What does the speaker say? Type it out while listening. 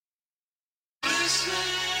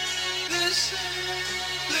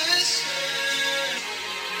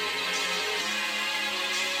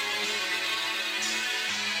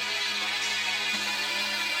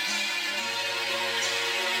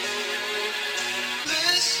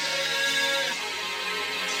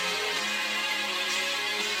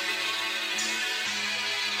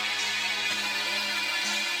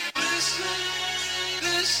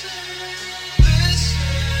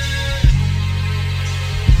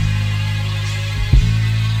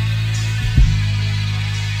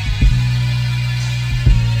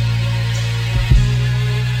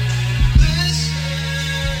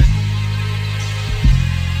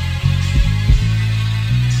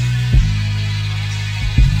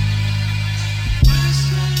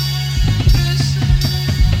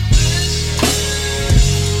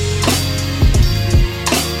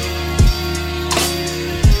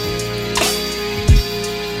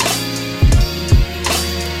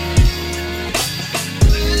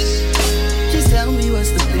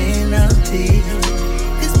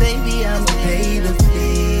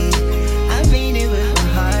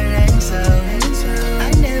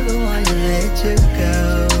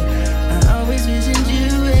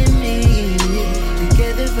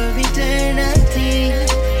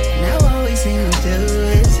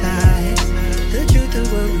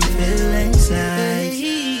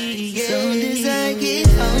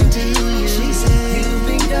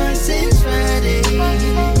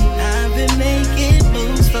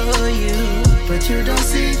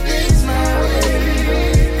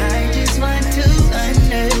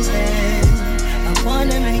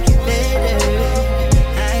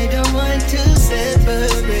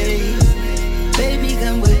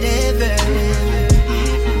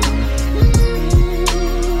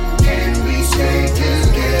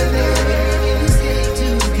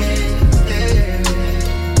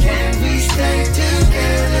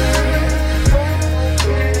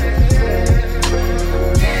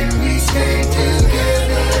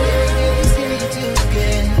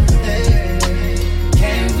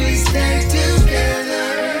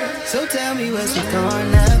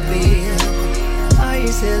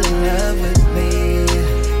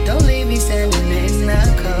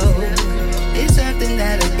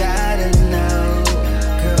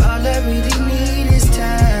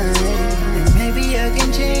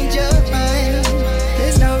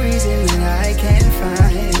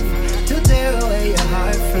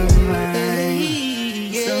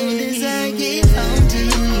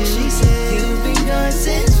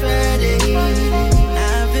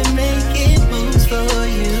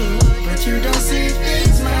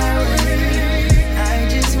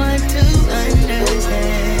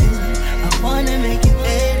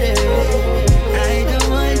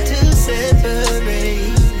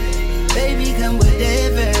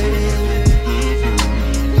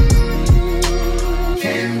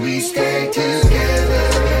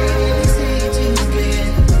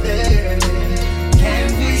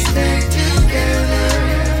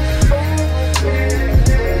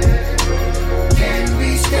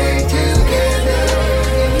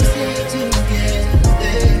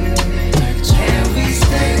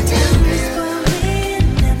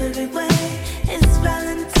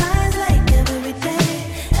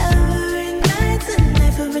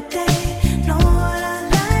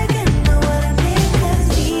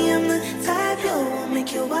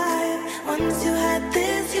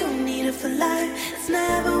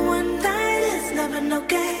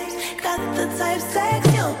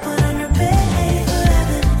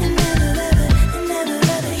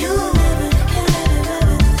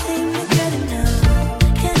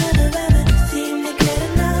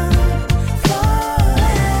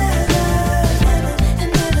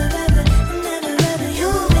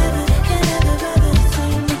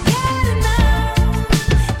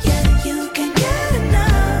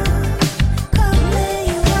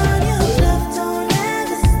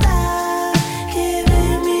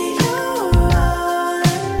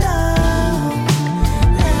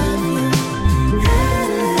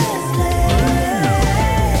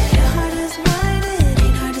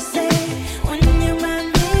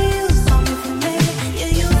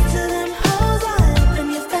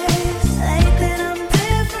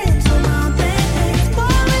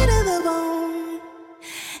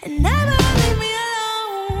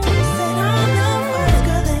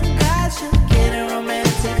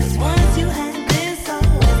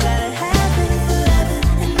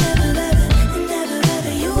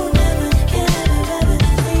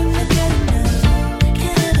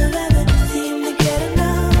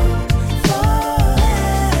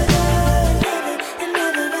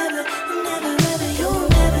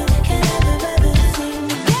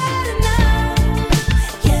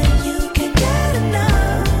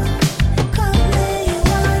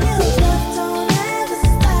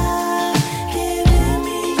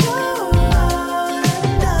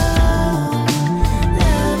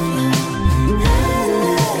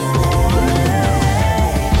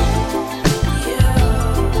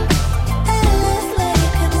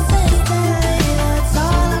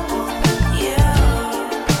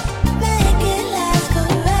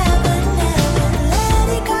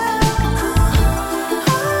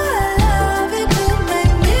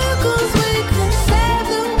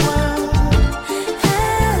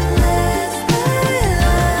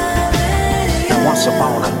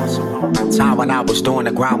when I was doing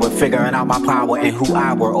the groundwork, figuring out my power and who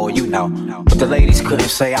I were, or you know. But the ladies couldn't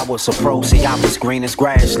say I was a pro. See, I was green as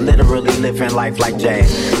grass, literally living life like jazz,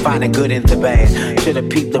 finding good in the bad.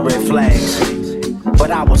 Should've peeped the red flags,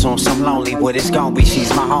 but I was on some lonely, what it's gon' be,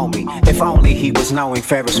 she's my homie. If only he was knowing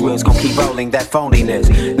Ferris wheels gon' keep rolling that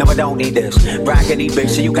phoniness. No, I don't need this raggedy bitch,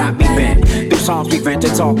 so you got me bent. Do songs we vent to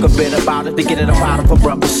talk a bit about it, to get it up out of a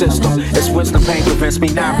rubber system. It's wisdom, pain prevents me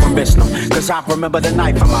now from missing them, cause I remember the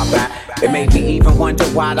knife in my back. It made me even wonder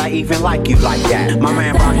why'd I even like you like that. My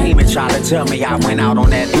man Raheem tried to tell me I went out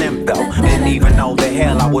on that limb though. Didn't even know the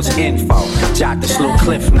hell I was in for. Jot this little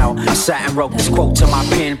cliff note, I sat and wrote this quote till my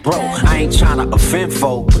pen broke. I ain't tryna offend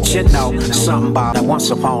folk, but you know something about that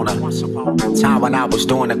once upon a time when I was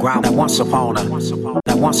doing the ground. That once upon a,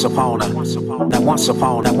 that once upon a, that once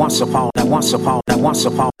upon, that once upon, that once upon, that once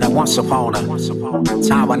upon, that once upon a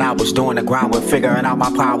time when I was doing the groundwork, figuring out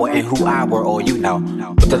my power and who I were, or you know.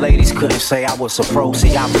 But the ladies couldn't say I was a pro.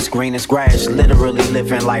 See, I was green as grass, literally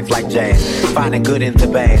living life like jazz, finding good in the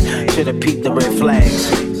bad. Should've peeped the red flags,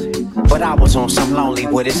 but I was on some lonely,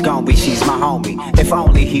 what it's gon' be, she's my homie. If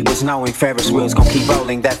only he was knowing Ferris wheels gon' keep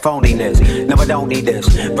rolling that phoniness. No, I don't need this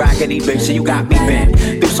raggedy bitch, so you got me bent.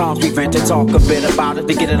 Do songs we vent to talk a bit about it,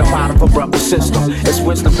 to get it up out of a rubber system. It's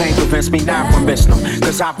wisdom, pain prevents me now from missing them,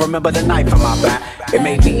 cause I remember the knife in my back. It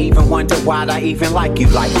made me even wonder why'd I even like you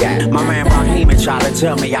like that. My man Raheem tried to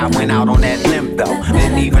tell me I went out on that limb though.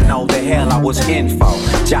 Didn't even know the hell I was in for.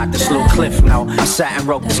 Jot this little cliff note, I sat and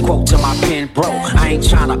wrote this quote till my pen broke. I ain't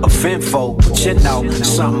tryna offend folk, but you know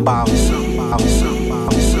something about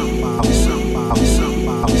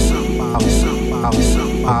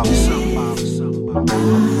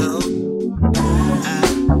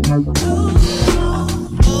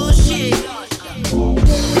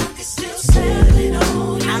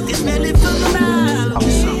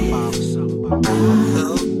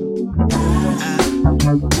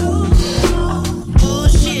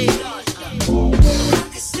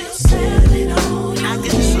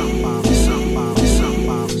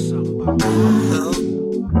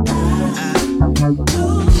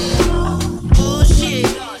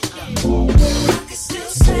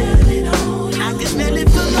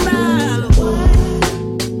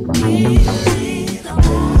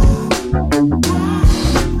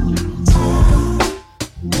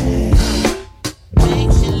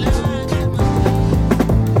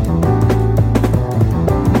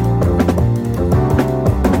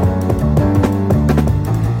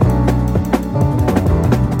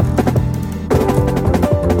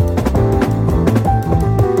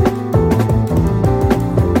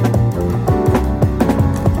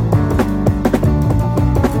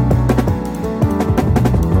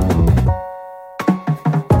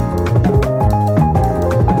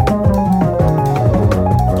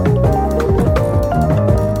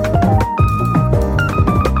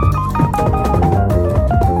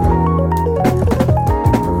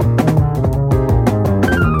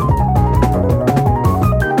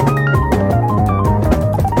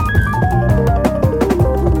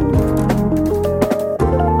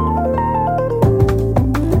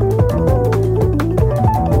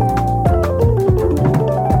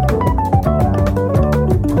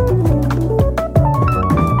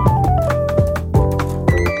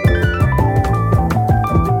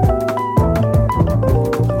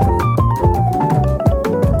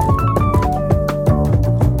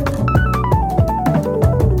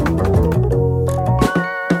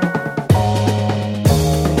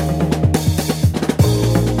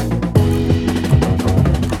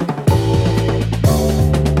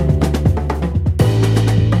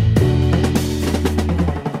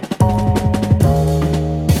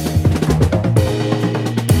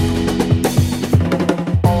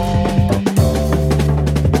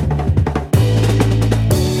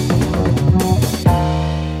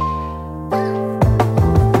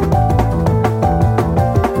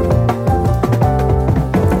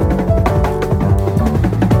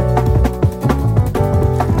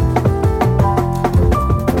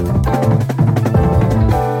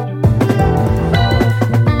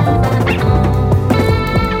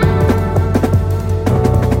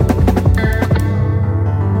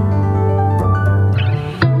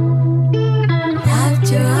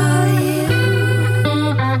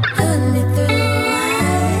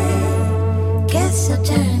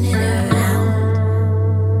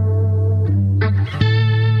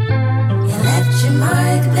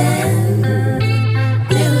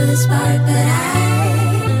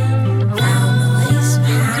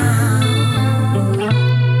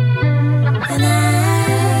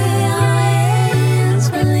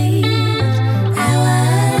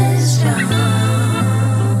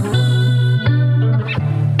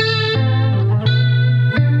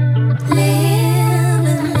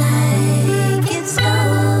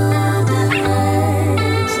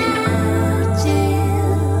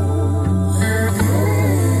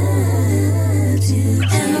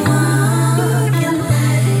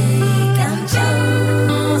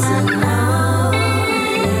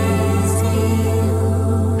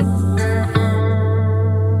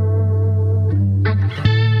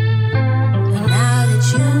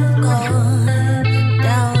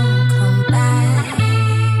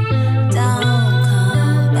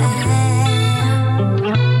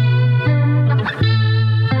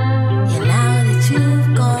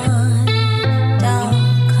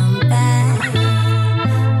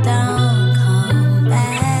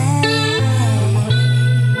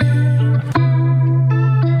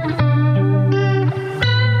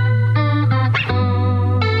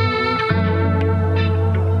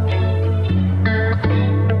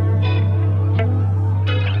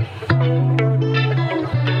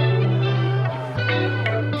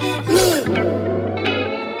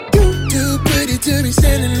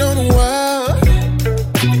writing on the wall.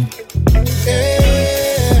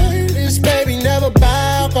 Yeah, this baby never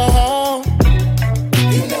buy alcohol.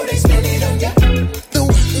 You know they spend it on ya. The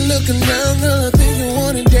way you looking around, girl, I think you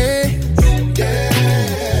wanna dance. Yeah,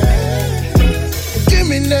 give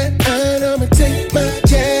me that iron, I'ma take my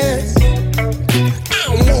chance. I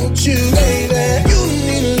want you, baby. You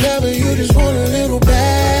need a lover, you just want a little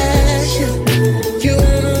passion. You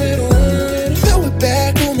want a little, throw it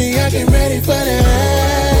back on me, I get ready for the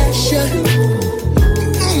action.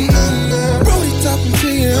 Brody talking to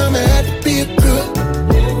you, I'ma have to be a crook.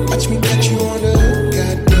 Watch me get you on the hook,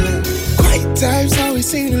 goddamn. Quiet types always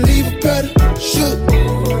seem to leave a brother shook.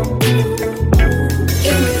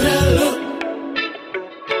 Give me that look.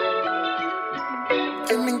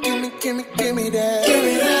 Give me that. Give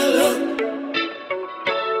me that look.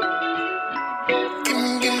 Give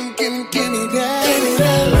me that. Give me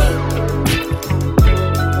that look.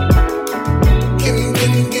 Give me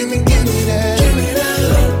that. Give me that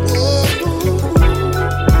look.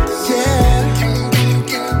 Yeah.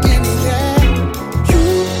 Give me that. You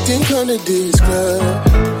didn't come to this club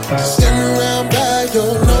just stand around by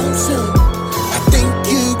your lonesome. I think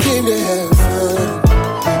you came to have fun.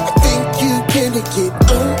 I think you came to get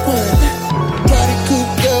on one. Party could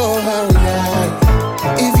go all night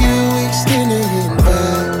if you extend an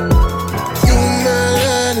invite. You my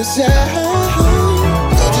line of sight.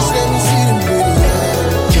 So just let me see them pretty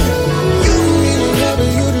eyes. You need a lover,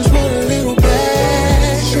 you just want a little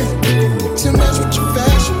passion. Too much with your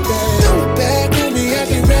fashion bag. Throw it back on me, I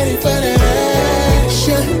get ready for the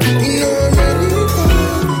action. You know I'm ready.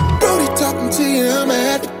 Brody talking to you, I'ma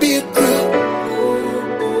have to be a crook.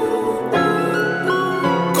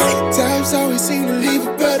 Quiet types always seem to leave a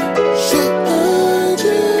brother shit. I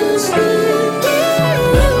just need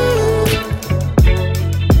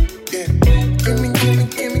yeah. Give me that.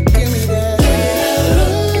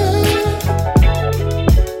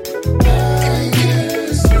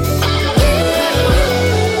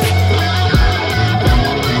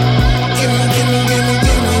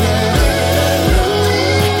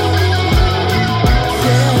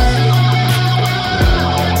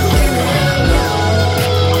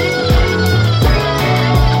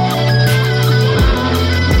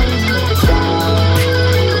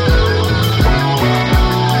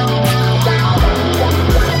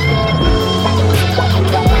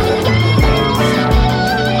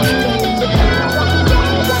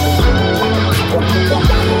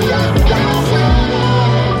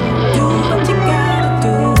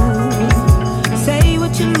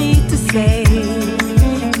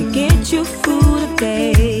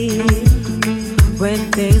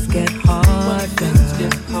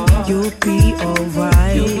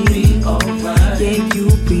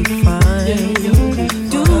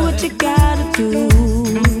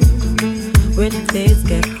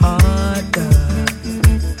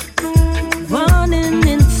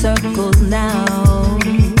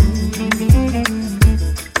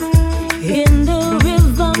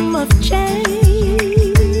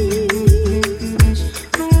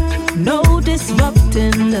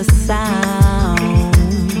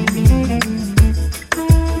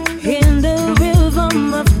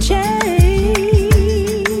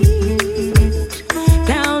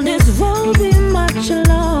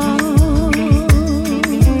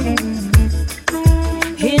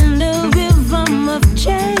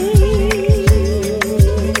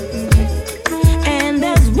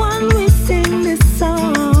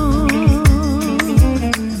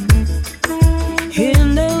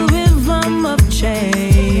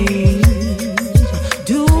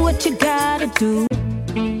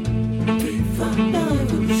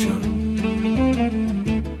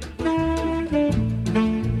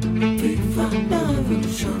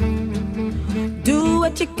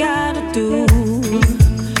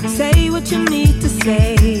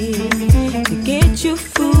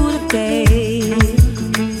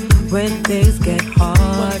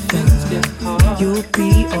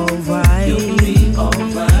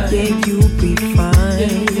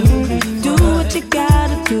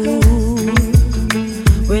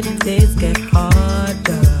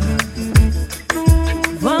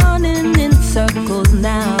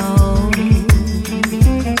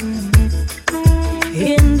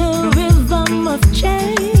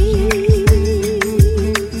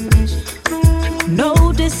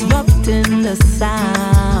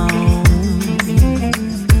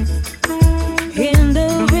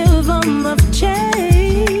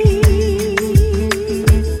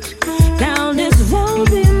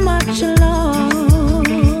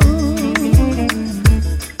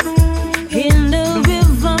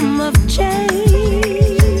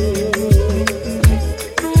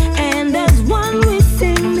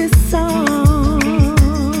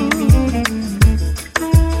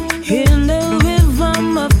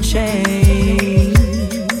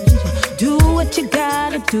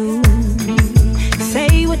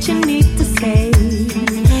 what you need to say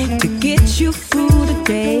to get you through the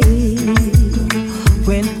day.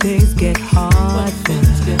 When things get hard,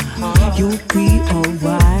 you'll be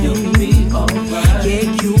alright. Yeah,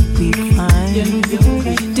 you'll be fine.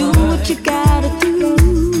 Do what you gotta do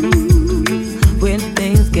when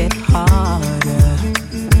things get harder.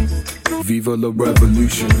 Viva la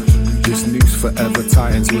revolution. This noose forever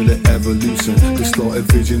tightens with an evolution. Distorted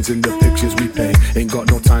visions in the pictures we paint. Ain't got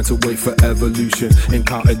no time to wait for evolution.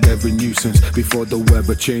 Encountered every nuisance before the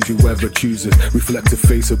weather change. Whoever chooses reflective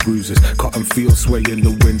face of bruises. Cotton fields sway in the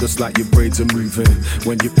wind just like your braids are moving.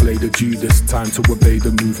 When you play the Judas, time to obey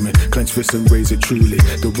the movement. Clench fists and raise it truly.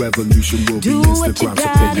 The revolution will be Instagram, so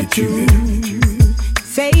pay your duty.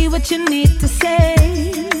 Say what you need to say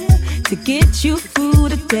to get you through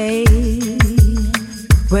the day.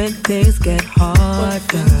 When things get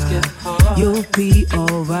harder, you'll be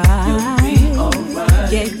alright.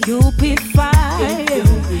 Yeah, you'll be fine.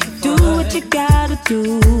 Do what you gotta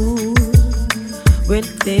do when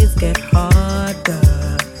things get harder.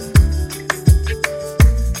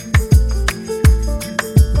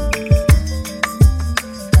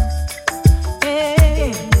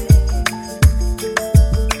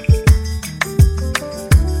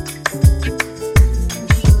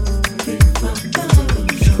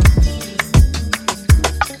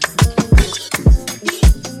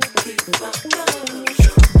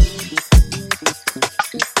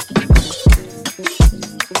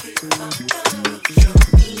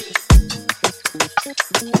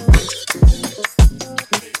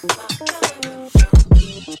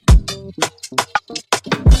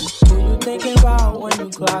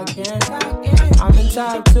 I'm in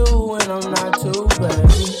top 2 when I'm not too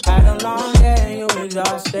baby. Had a long day, you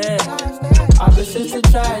exhausted. Opposites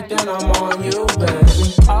attract, then I'm on you,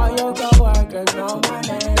 baby. All your co-workers know my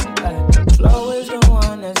name. Flow is the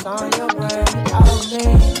one that's on your brain. Oh me,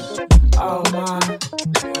 oh my.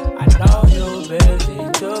 I know you busy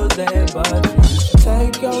Tuesday, but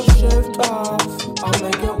take your shift off. I'll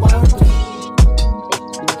make it work.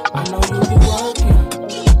 I know you be working,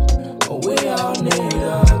 but we all need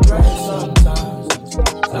a break sometimes.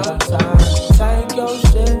 Sometimes take your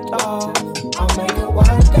shit off. I'll make it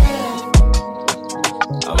worth it.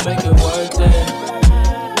 I'll make it worth it.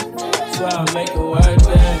 So I'll make it worth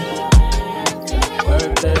it.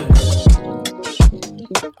 Worth it.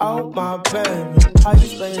 Oh my baby, how you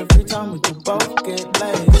spend your free time? We could both get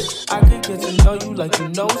laid. I could get to know you like you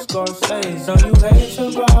know Scorsese. Know you hate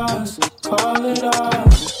your boss, call it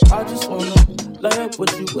off. I just wanna lay up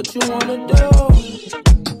with you, what you wanna do?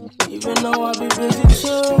 Even though I be busy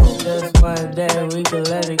too. Just one day we could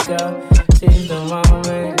let it go. Seize the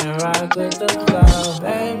moment and rock with the flow.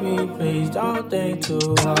 Baby, please don't think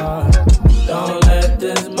too hard. Don't let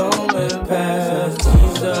this moment pass.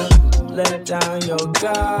 Jesus, let down your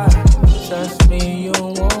guard. Trust me, you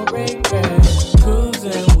won't regret.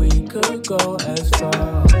 Cruising, we could go as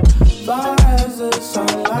far as the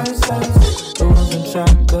sunlight sets. Losing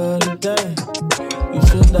track of the day. You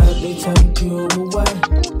should let me take you away,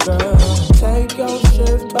 girl. Take your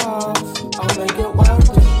shift off. I'll make it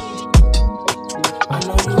worth it. I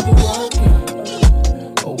know you be working,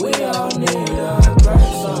 but we all need a break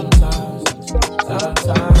sometimes.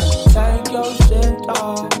 Sometimes take your shift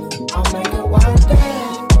off. I'll make it worth it.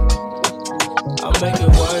 I'll make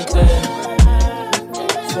it worth it.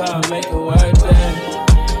 So I'll make it worth it.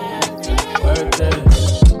 Worth it.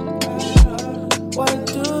 What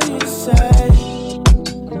do you say?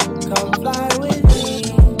 Come fly with me.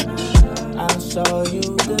 I'll show you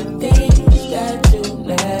the things that you've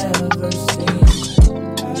never seen.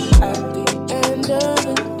 At the end of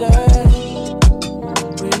the day,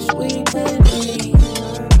 wish we could be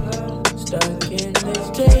stuck in this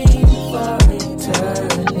dream for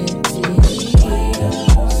eternity.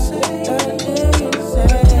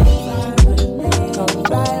 Come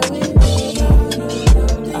fly with me.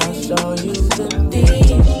 I'll show you the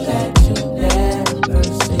things that you've never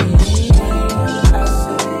seen. At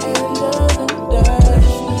the end of the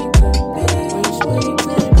day,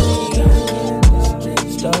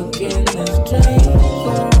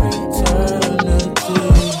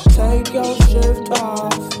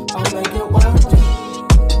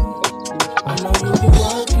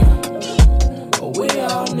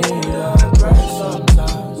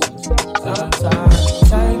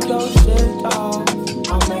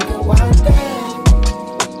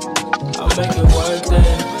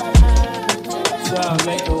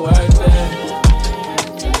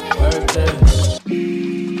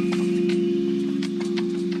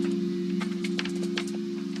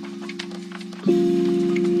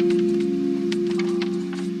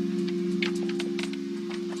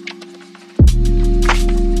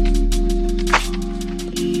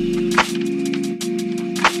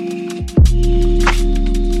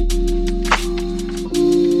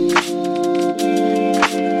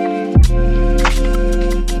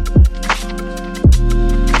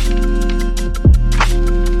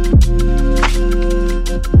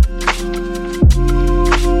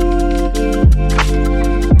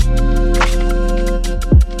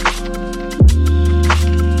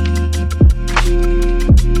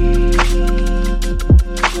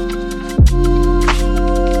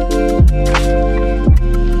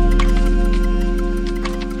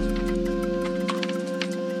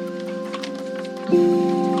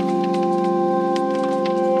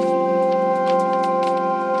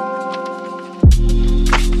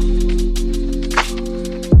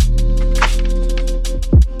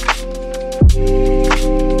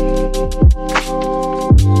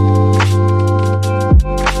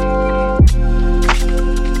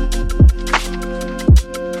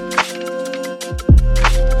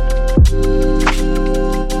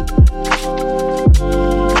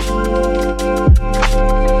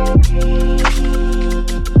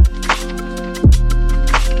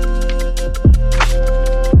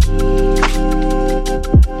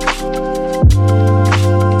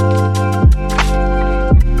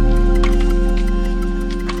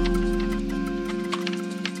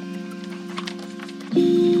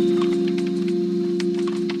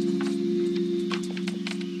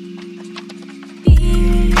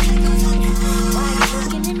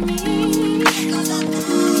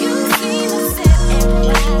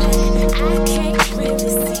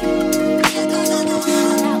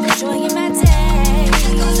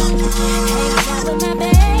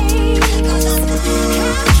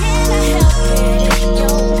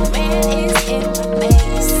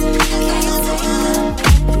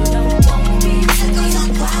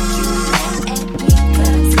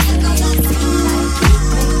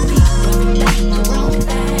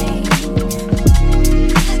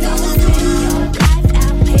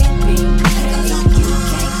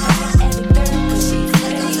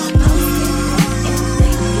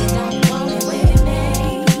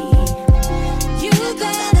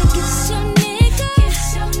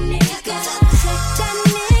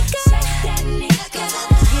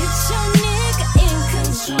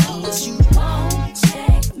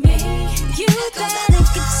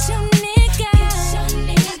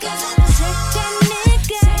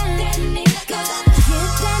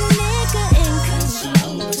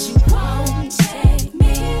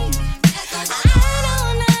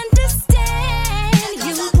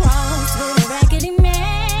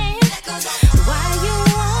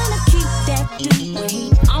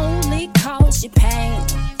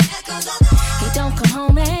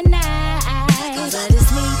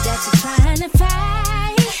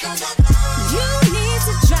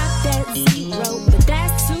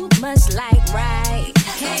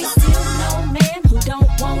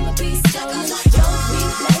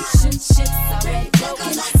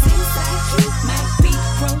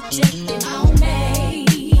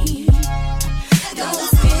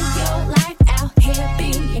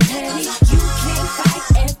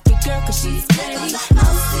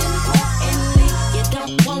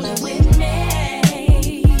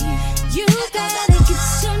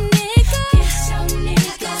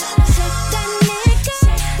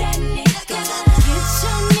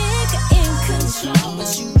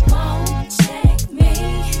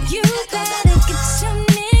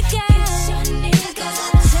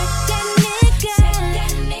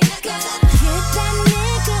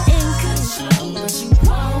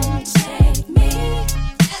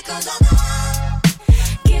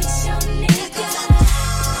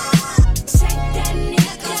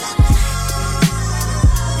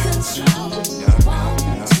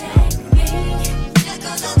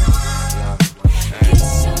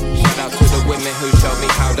 women who showed me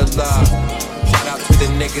how to love. Shout out to the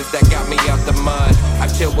niggas that got me out the mud. I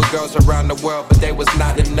chilled with girls around the world, but they was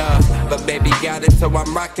not enough. But baby got it, so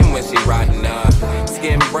I'm rocking when she riding up.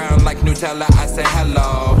 Skin brown like Nutella, I said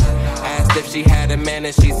hello. Asked if she had a man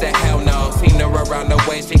and she said hell no. Seen her around the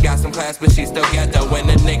way, she got some class, but she still ghetto. When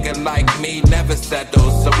a nigga like me never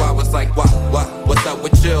settles. So I was like, what's up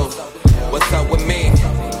with you? What's up with me?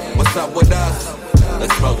 What's up with us?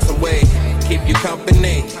 Let's smoke some weed, keep you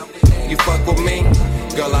company. You fuck with me,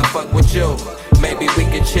 girl, I fuck with you. Maybe we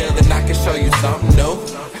can chill and I can show you something new.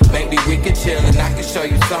 Maybe we can chill and I can show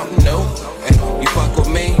you something new. Hey, you fuck with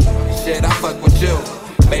me, shit, I fuck with you.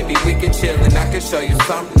 Maybe we can chill and I can show you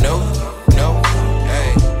something new. No,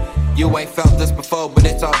 hey. You ain't felt this before, but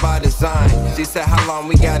it's all by design. She said, how long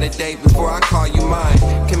we gotta date before I call you mine?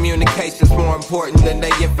 Communication's more important than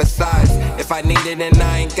they emphasize. If I need it and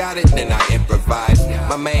I ain't got it, then I improvise.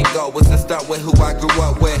 My main goal was to start with who I grew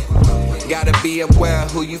up with. Gotta be aware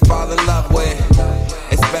of who you fall in love with.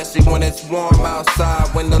 Especially when it's warm outside,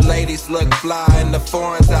 when the ladies look fly and the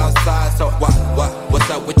foreign's outside. So what's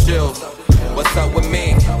up with you? What's up with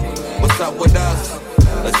me? What's up with us?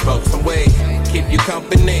 Let's smoke some weed, keep you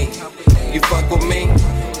company. You fuck with me,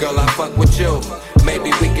 girl, I fuck with you.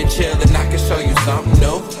 Maybe we can chill and I can show you something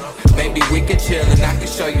new. Maybe we can chill and I can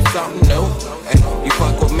show you something new. Hey, you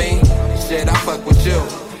fuck with me, shit, I fuck with you.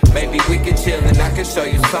 Maybe we can chill and I can show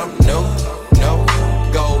you something new. No,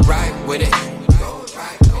 go right with it,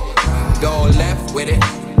 go left with it.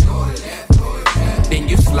 Then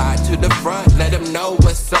you slide to the front, let them know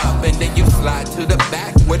what's up. And then you slide to the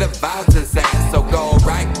back where the vibes is at. So go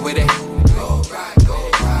right with it,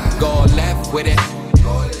 go left with it.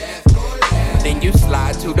 Then you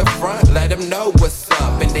slide to the front, let them know what's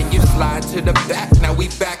up. And then you slide to the back, now we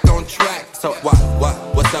back on track. So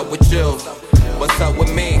what's up with you? What's up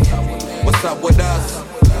with me? What's up with us?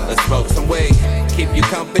 Let's smoke some weed, keep you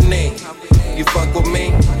company. You fuck with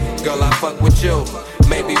me, girl, I fuck with you.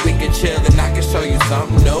 Maybe we can chill and I can show you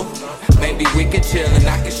something new. Maybe we can chill and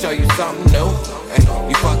I can show you something new. Hey,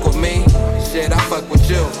 you fuck with me, shit, I fuck with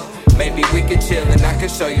you. Maybe we can chill and I can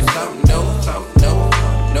show you something new, something new,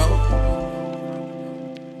 no.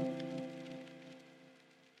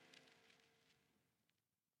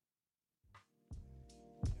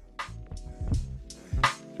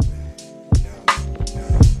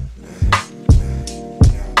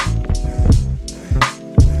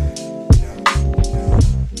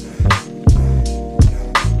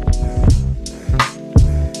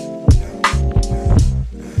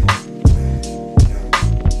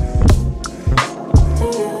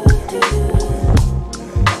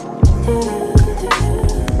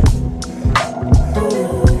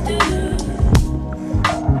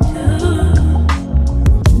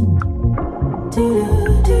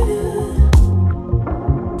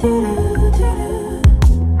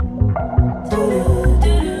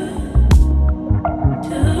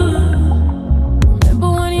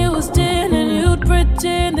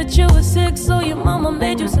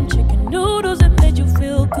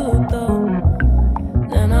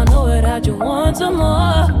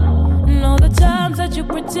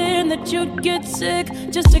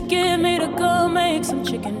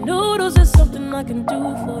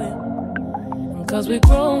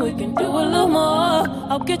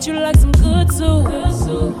 You like some good soup.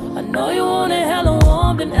 I know you want it hella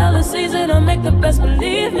warm, then hella season. I make the best,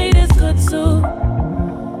 believe me, this good soup.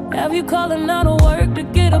 Have you calling out of work to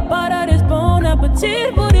get up out of this bon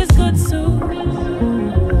appetit for this good soup?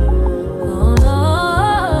 Oh no,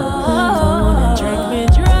 come on and drink me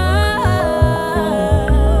dry.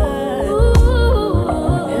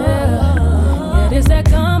 Ooh, yeah, this that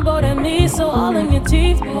combo that needs so all in your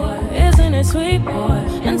teeth, boy. Isn't it sweet, boy,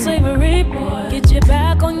 and savory, boy? Get you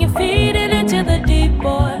back on your feet and into the deep,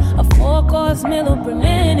 boy. A 4-course meal will bring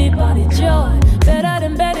anybody joy. Better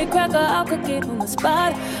than Betty Cracker, I'll cook it on the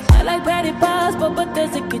spot. I like patty pies, but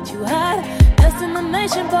does it get you hot? Best in the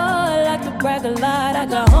nation, boy, I like to brag a lot. I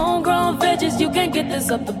got homegrown veggies, you can't get this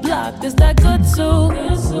up the block. This that good soup.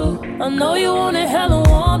 I know you want it hella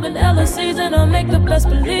warm and hella season. I make the best,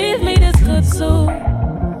 believe me, this good soup.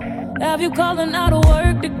 Have you calling out of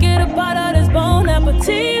work to get up out of this bon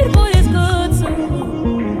appetit for this good soup?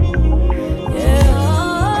 Yeah,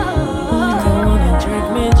 come on and drink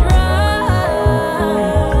me dry.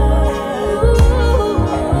 Ooh,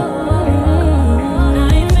 I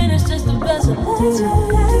ain't finished, just the best of it.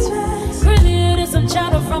 Really, it is some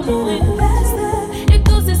chowder from the wind. It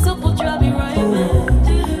goes this soup will drive me right back.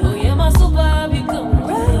 Oh yeah, my super, I'll be coming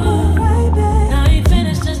right back. I ain't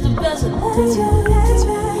finished, just the best of it.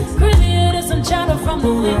 Chowder from the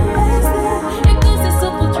wind. It goes to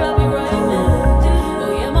super drop.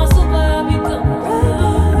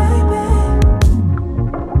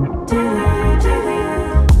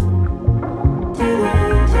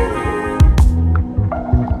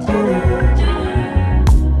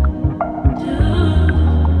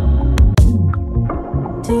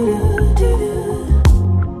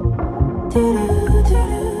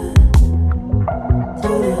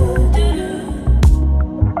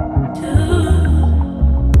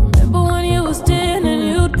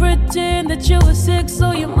 that you were sick,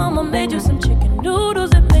 so your mama made you some chicken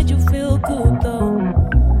noodles that made you feel good though.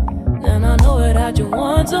 Then I know it had you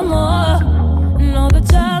want some more. And all the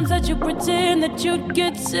times that you pretend that you'd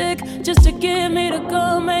get sick just to get me to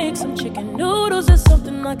go make some chicken noodles is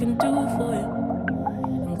something I can do for you.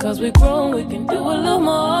 And cause we grown, we can do a little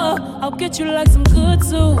more. I'll get you like some good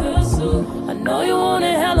soup. I know you want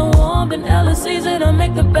it hella warm and hella seasoned. I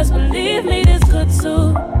make the best, believe me, this good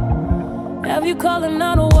soup. Have you calling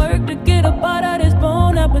out of work to get a bite out this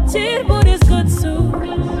bon appetit for this good soup?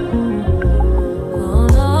 Oh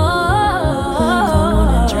no, come on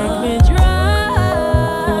and drink me dry.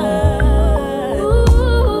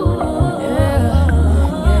 Ooh,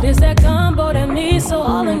 yeah, this that combo that means so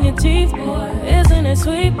all in your teeth, boy. Isn't it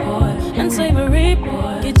sweet, boy, and savory,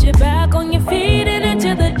 boy? Get you back on your feet and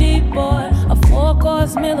into the deep, boy. A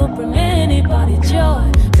 4-course meal will bring anybody joy.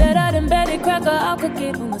 Better than Betty Cracker, I'll cook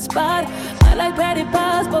it on the spot. I like patty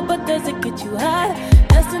pies, but does it get you hot?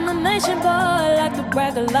 Best in the nation, boy, I like to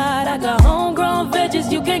brag a lot. I got homegrown veggies,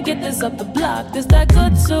 you can't get this up the block. This that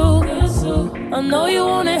good soup. I know you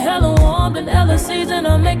want it hella warm and hella seasoned.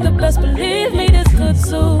 I'll make the best, believe me, this good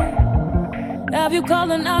soup. Have you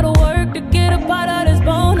calling out of work to get a bite out this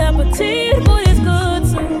bon appetit for this good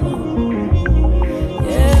soup?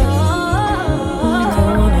 Yeah,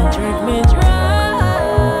 come on and drink me dry.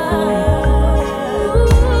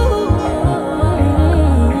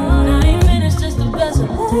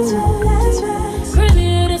 Gravy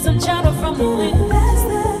and some chowder from the wind.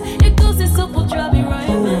 It goes this soup will drive me right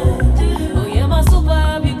back. Oh yeah, my super,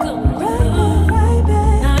 I'll be coming right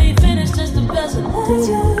back. Now I ain't finished, just the best.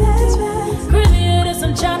 Gravy and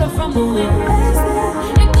some chowder from the wind.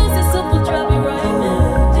 It goes this soup will drive me right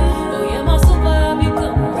back. Oh yeah, my super, I'll be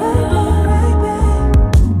coming right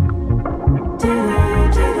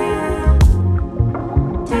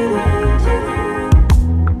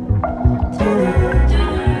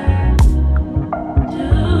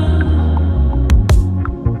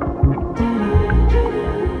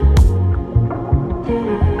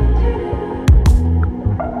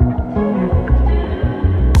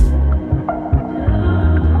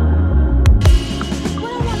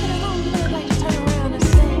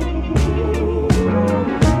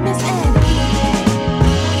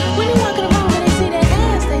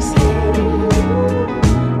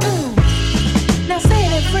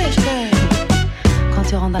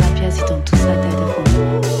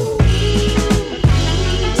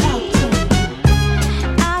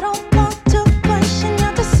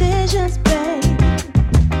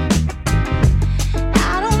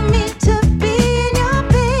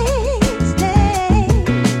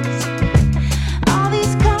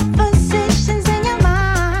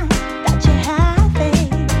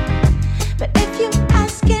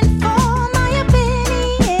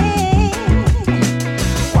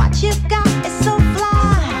What you got is so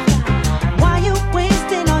fly. Why you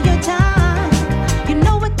wasting all your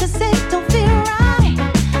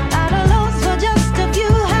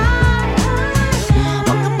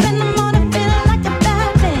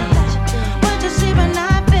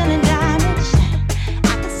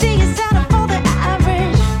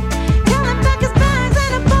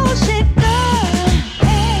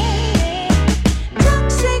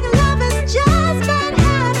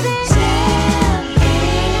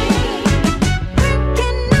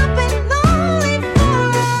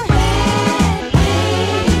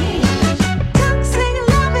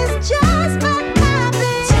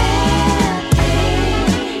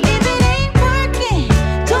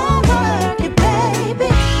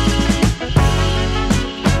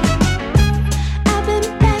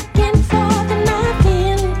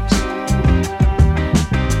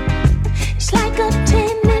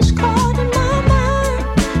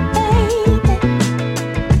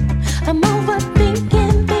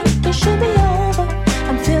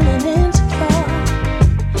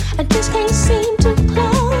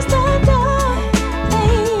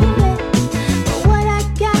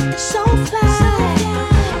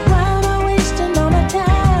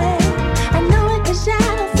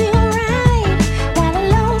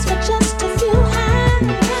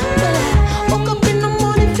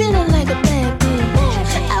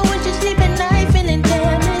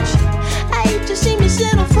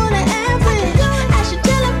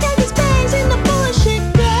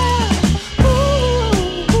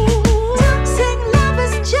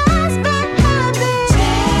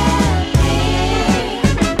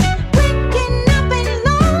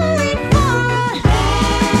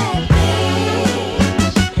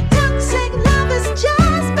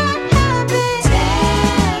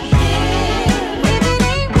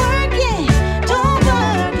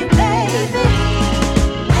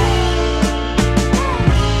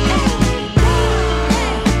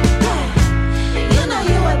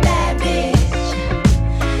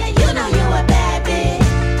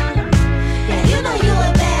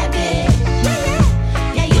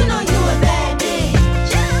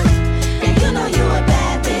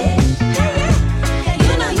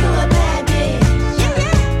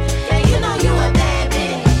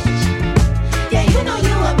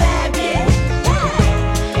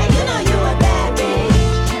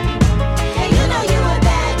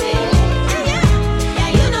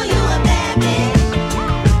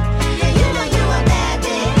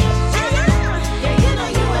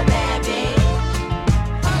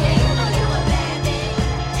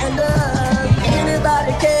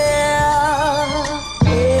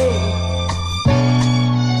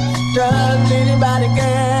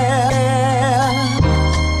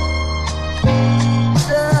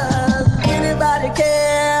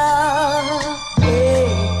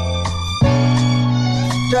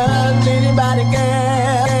Does anybody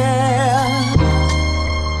care?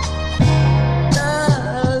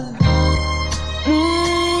 Does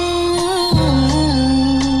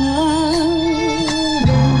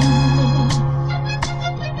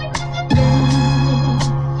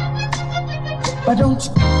why don't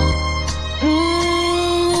you?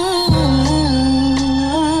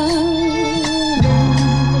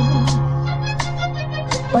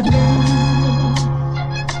 But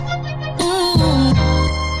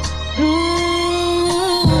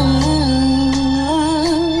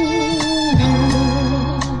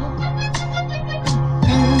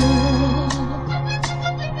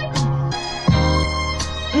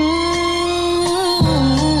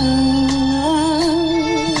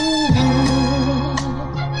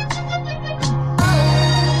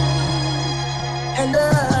and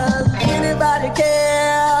does anybody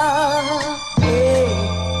care?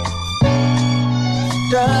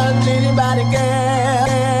 Does anybody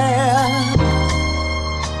care?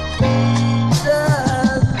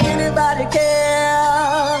 Does anybody care?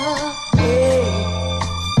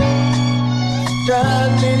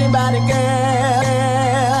 Does anybody care?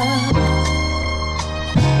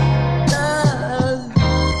 Does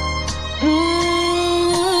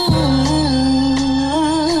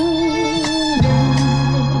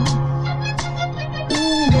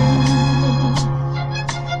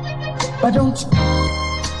why don't you?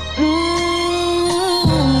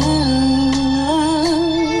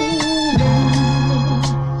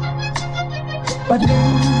 But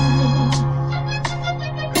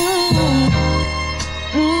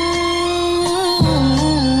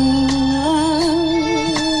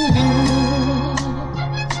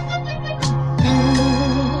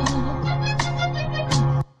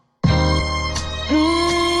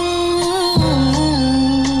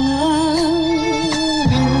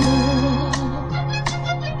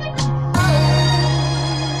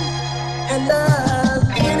and does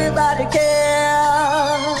anybody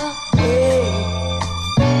care?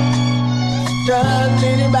 Does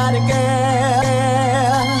anybody care?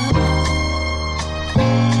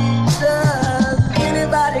 Does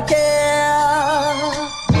anybody care?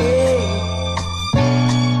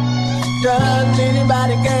 Does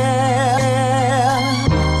anybody care?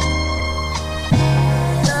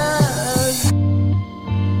 Does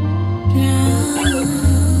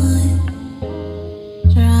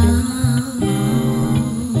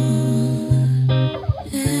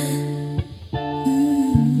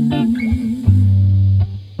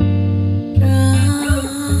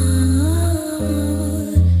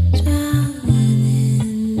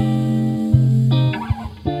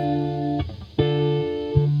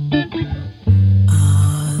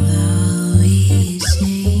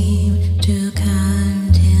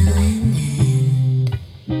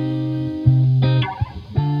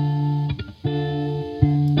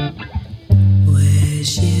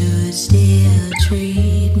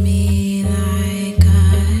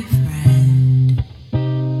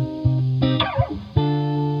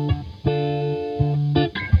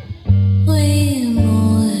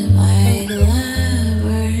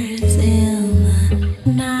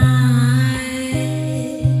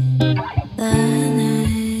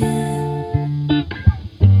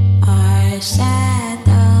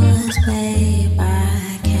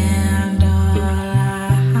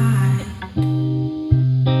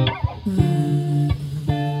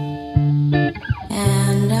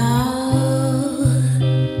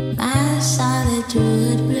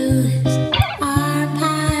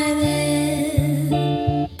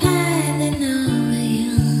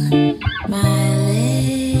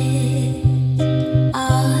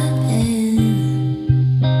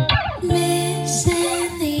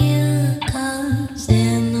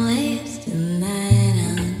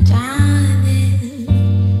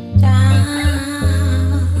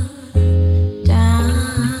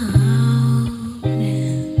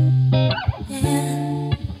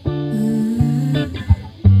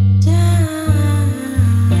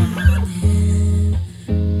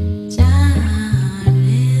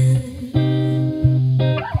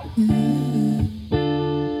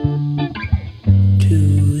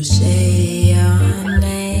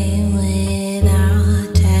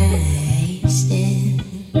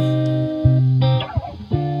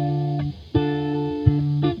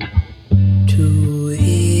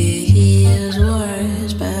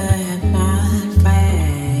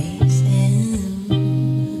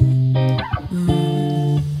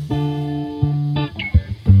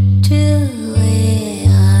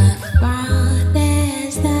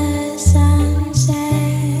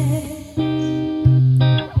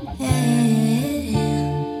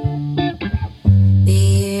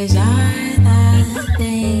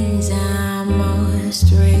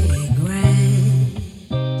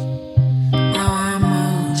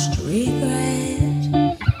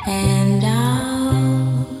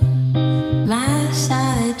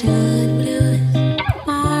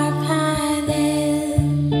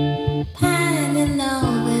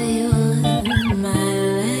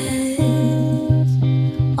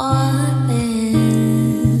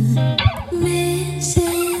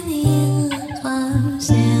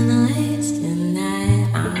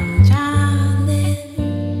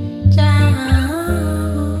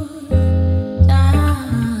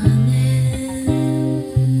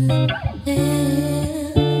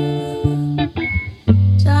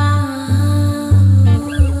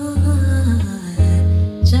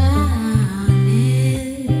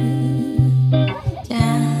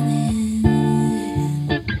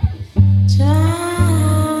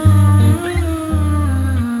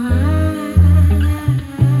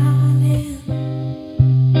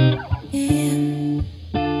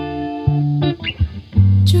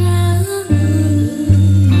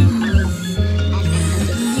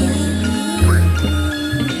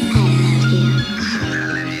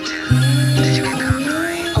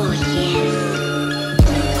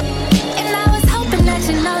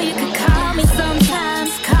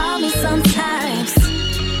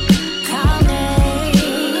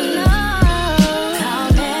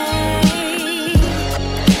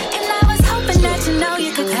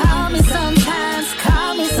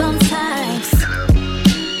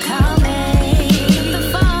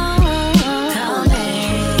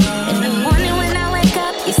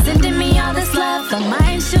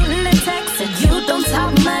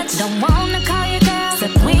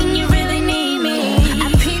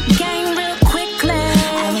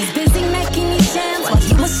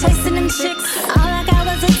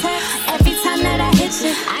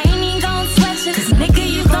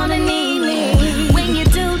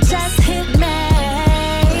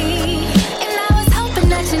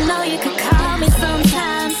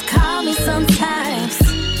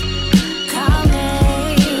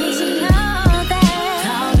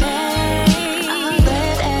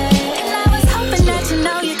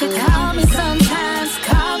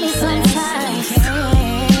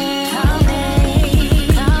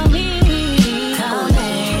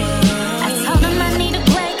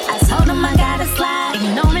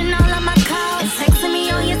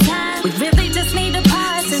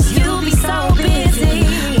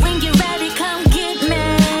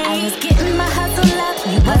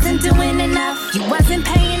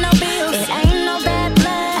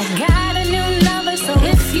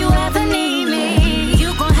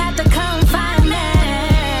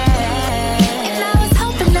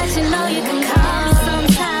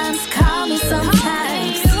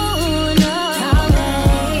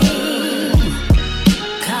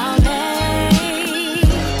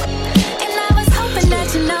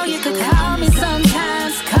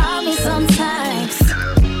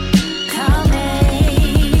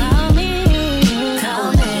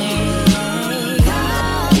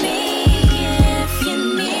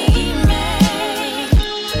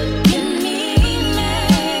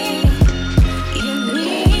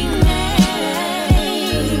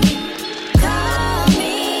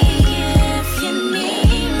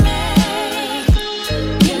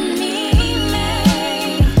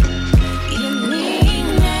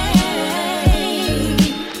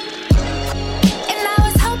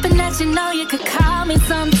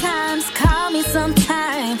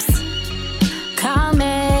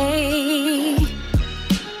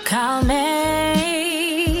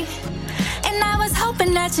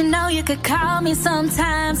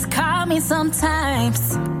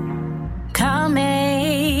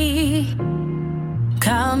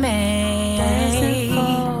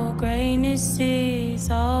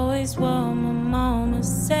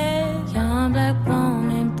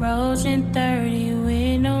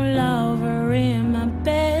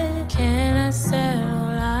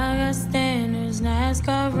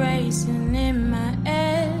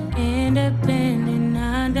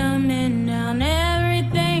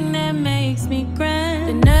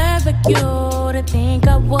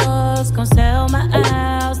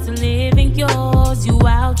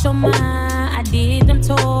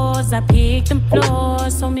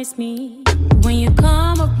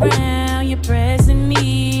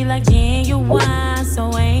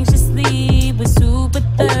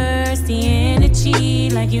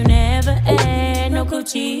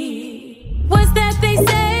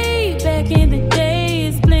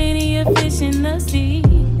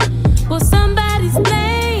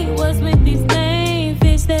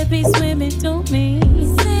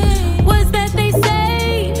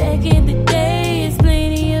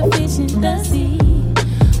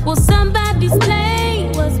Somebody's playing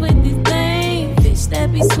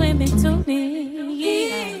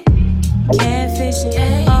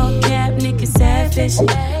fishing.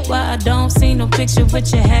 Why I don't see no picture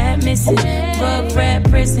with your hat missing. Rug rat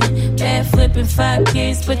prison, bad flipping 5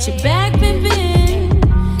 kids, but your back been bent.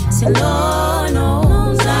 So Lord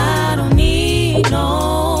knows I don't need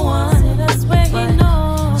no one, but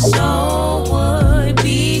sure would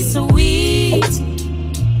be sweet.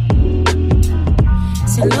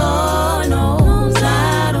 So Lord knows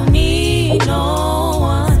I don't need no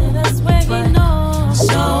one, but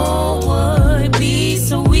sure would be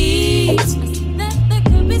sweet.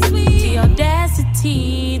 The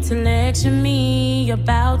audacity to lecture me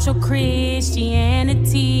about your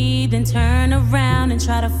Christianity, then turn around and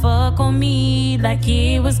try to fuck on me like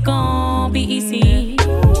it was gon' be easy.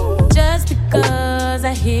 Just because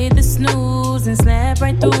I hit the snooze and slept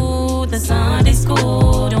right through the Sunday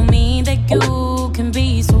school don't mean that you can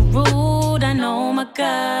be so rude. I know my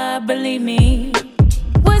God, believe me.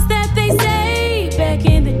 What's that they say? Back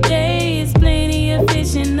in the days, plenty of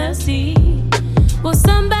fish in the sea. Well,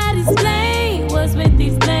 somebody's blame was with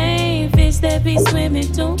these lame fish that be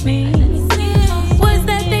swimming to me. What's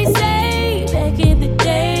that they say? Back in the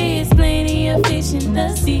days, plenty of fish in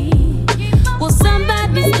the sea. Well,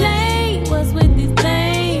 somebody's blame was with these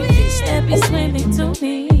lame fish that be swimming to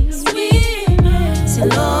me. So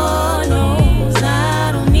Lord knows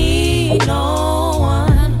I don't need no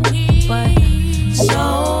one, but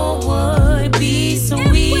sure would be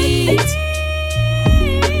sweet.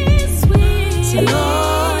 So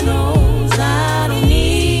Lord knows I don't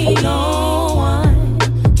need no one,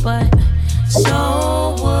 but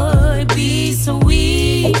sure would be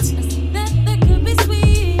sweet. That could be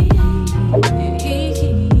sweet.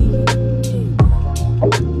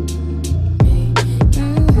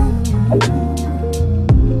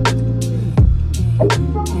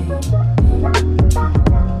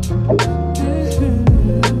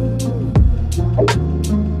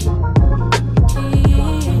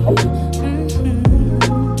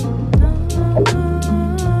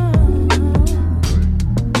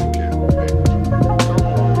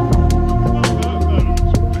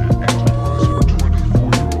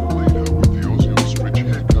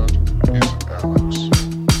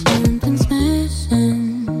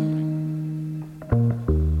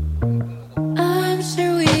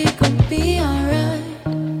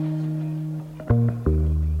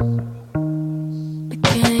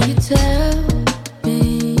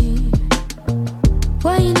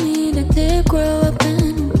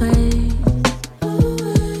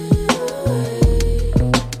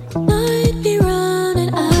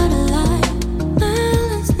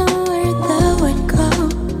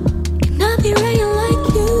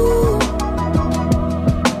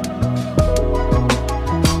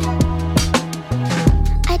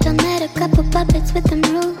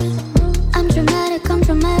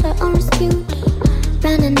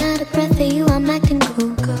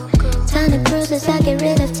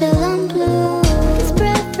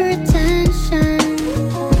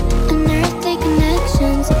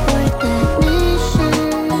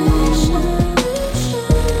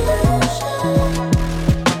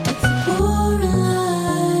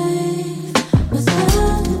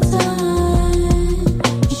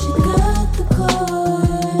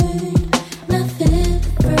 Nothing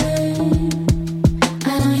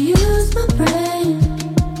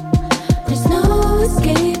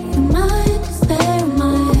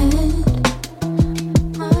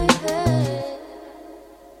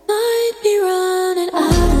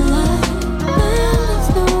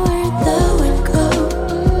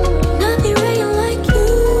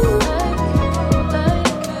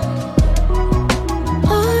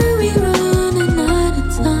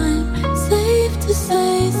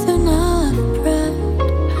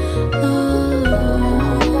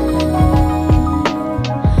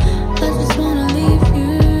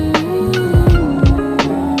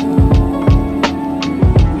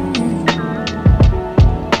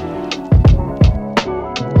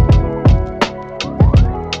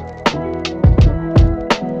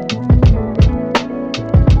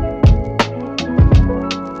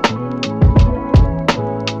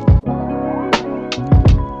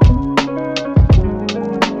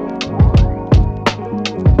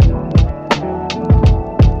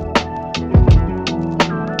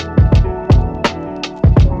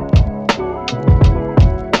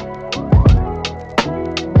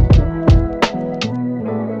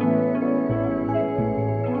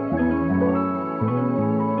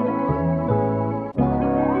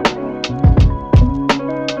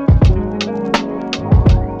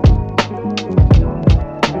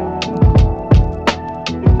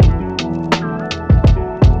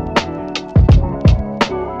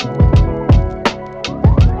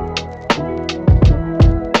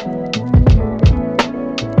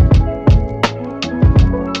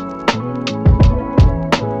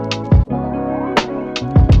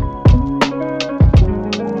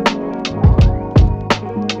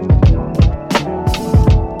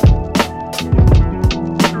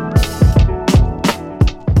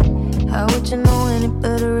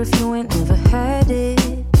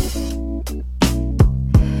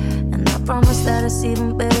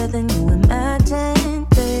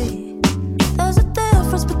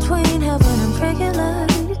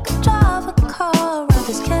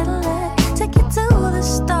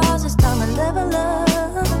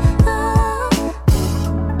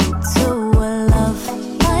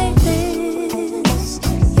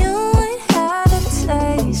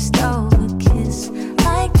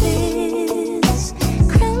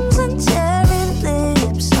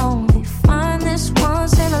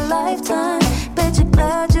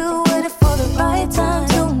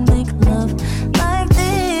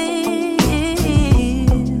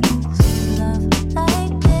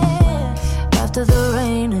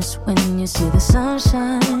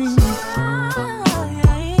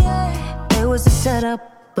was a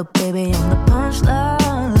setup, but baby, I'm the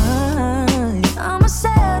punchline. I'ma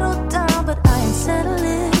settle down, but I ain't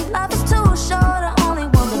settling. Life is too short, I only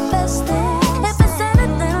want the best thing. If it's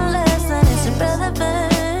anything less, then it's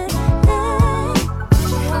irrelevant.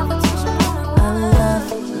 I love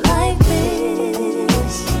like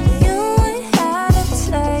this. You ain't had a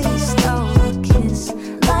taste of a kiss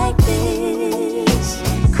like this.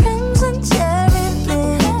 Crimson cherry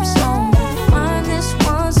lips on the finest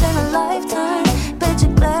once in a lifetime. Bet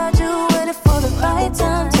you're glad you waited for the right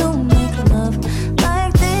time to make love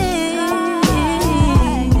like this.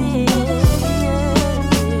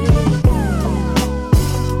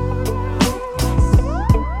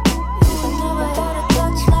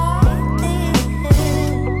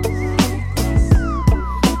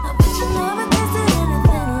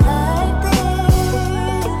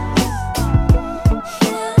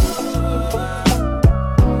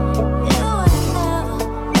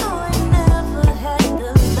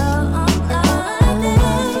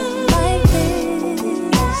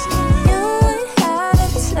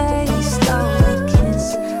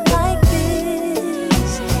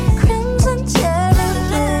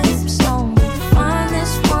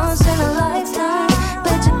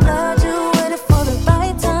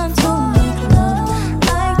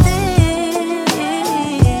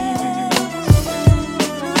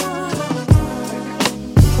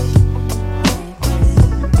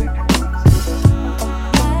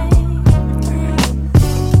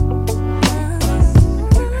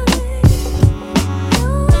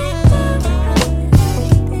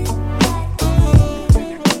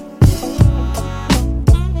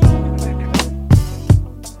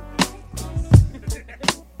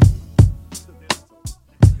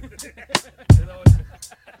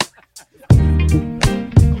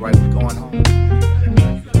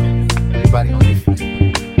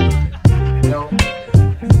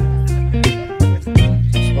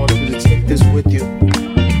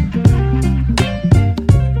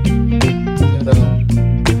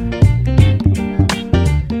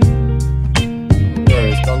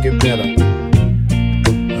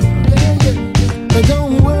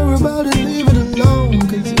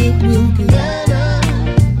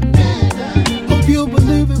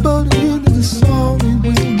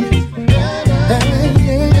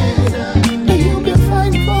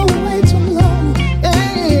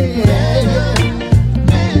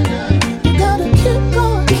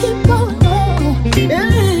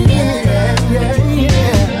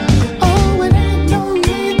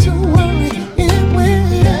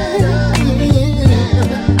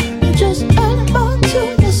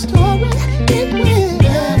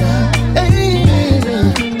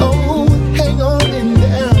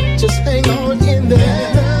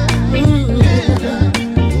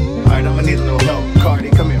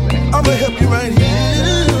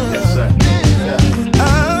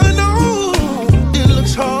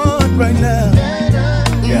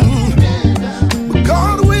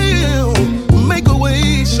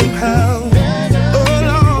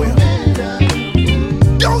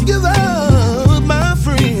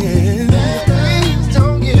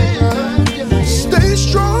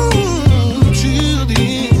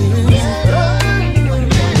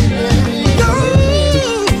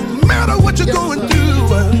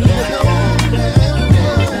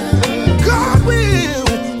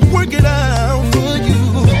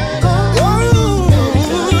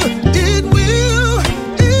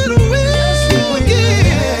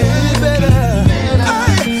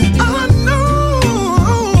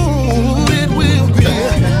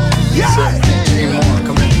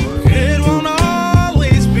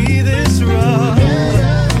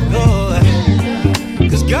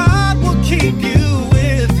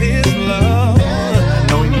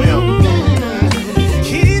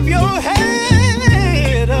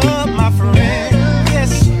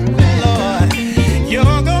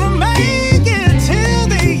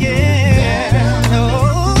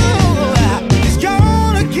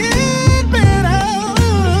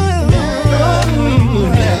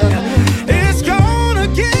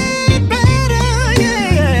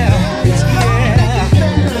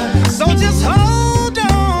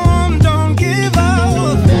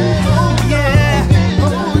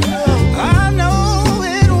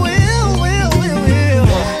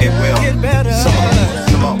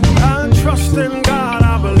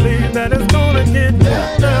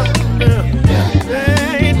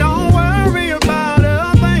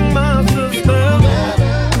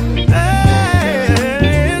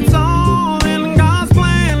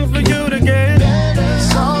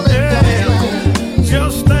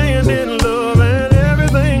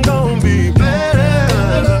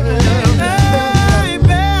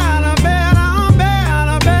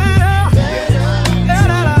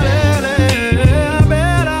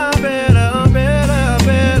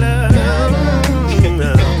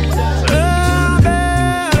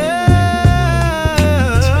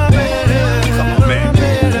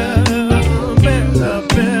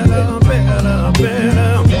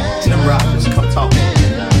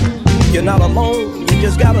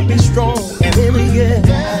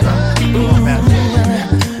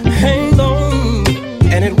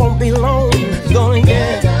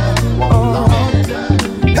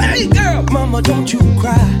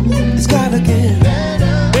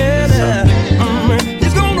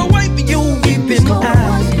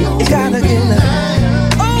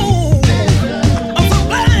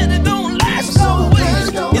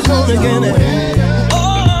 born again.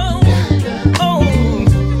 Oh,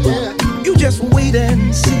 you just wait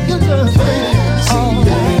and see.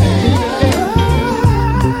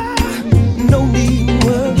 No need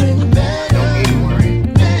worrying.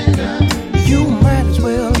 You might as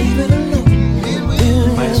well leave it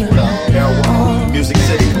alone. Might as well. Music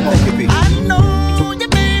City, come on, Kippy. I know you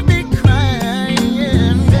may be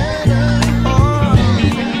crying,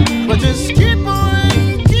 but just keep on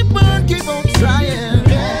trying.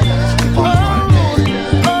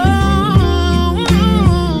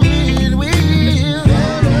 It will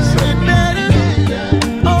get better.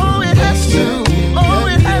 Oh, it has to. Oh,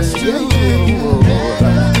 it has to.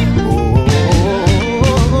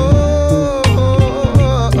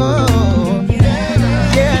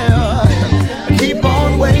 Yeah. Keep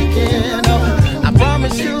on waking up. I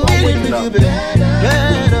promise you it will be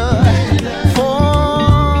better.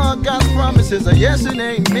 For God's promises are yes and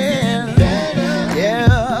amen.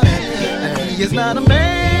 Yeah. And he is not a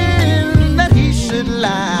man that he should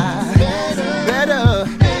lie. Better.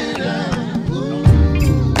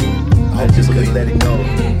 I just couldn't let it go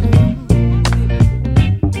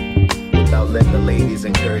without letting the ladies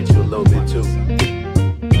encourage you a little bit too.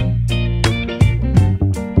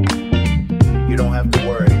 You don't have to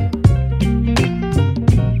worry.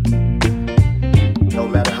 No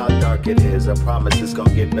matter how dark it is, I promise it's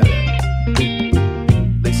gonna get better.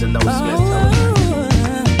 Lisa No Smith telling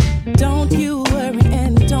me. Don't you worry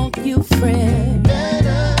and don't you fret.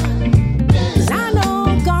 'Cause I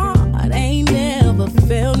know God ain't never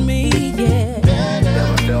failed me yet.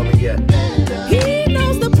 Never failed me yet. He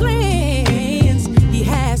knows the plans he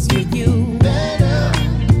has for you.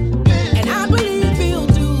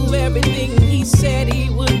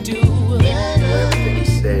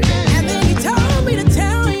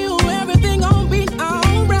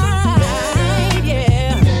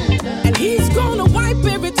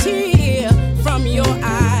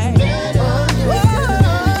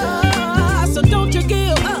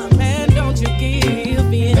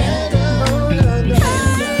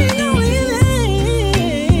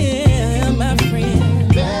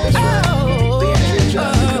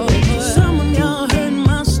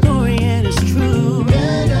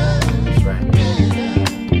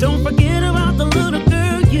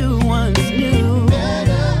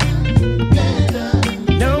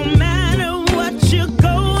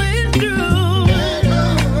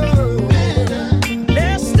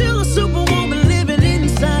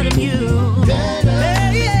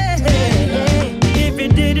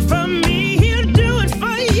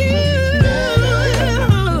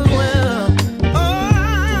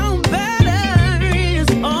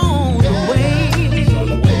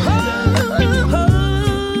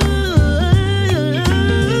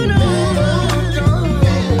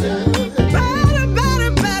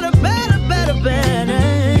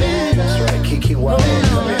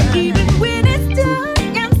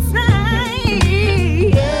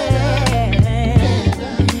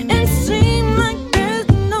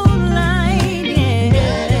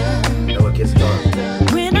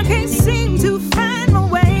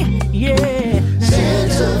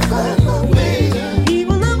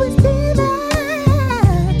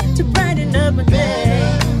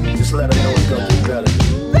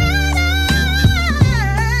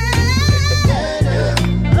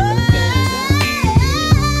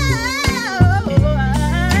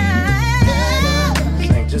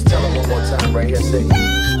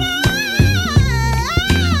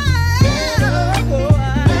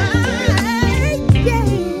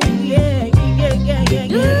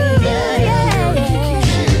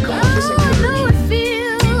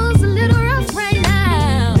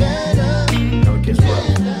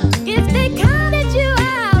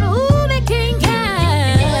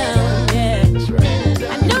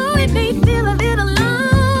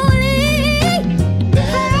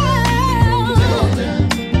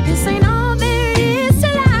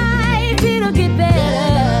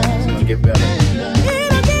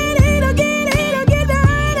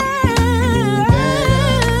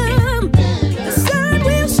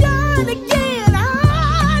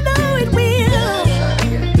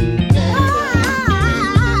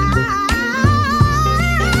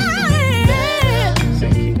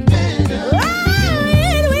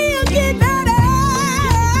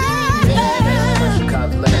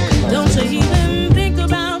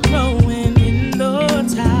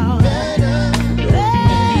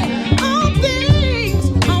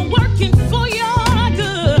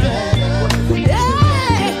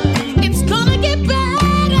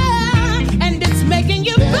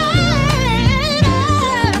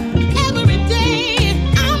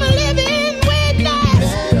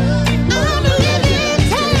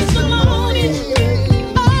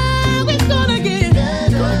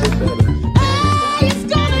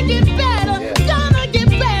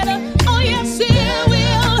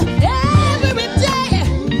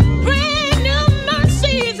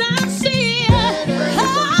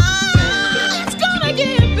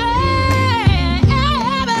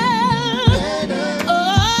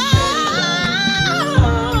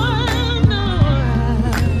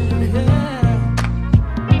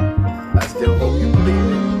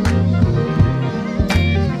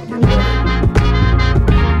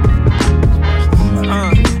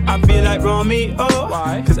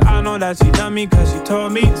 that she love me cause she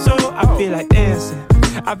told me so. I feel like dancing,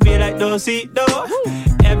 I feel like do-si-do.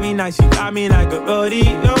 Every night she got me like a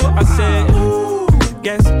rodeo. I said, ooh,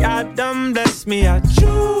 guess God done bless me, I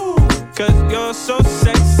choose. Cause you're so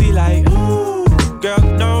sexy like, ooh, girl,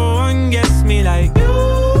 no one gets me like you.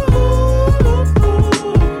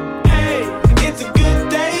 Hey, it's a good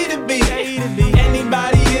day to be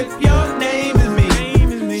anybody if your name is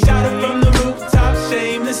me. Shout it from the rooftop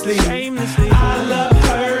shamelessly. I love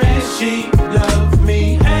her and she loves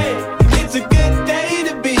me. Hey, it's a good day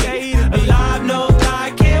to be alive, no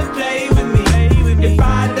lie, can't play with me. If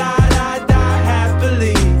I die, I die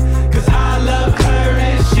happily. Cause I love her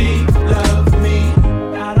and she loves me.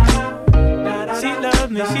 She loves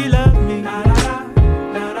me, she loves me.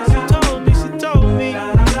 She told me.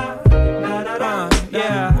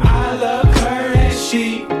 Yeah, I love her and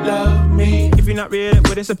she loves me. If you're not real, it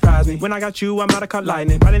wouldn't surprise me. When I got you, I'm out of caught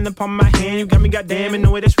lightning. Right in the palm of my hand, you got me goddamn in the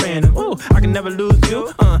way that's random. Ooh, I can never lose you,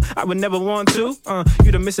 I would never want to.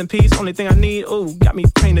 You the missing piece, only thing I need. Ooh, got me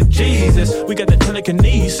praying to Jesus. We got the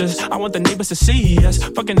telekinesis. I want the neighbors to see us.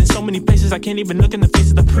 Fucking in so many places, I can't even look in the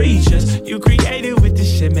face of the preachers. You created with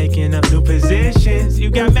this shit, making up new positions. You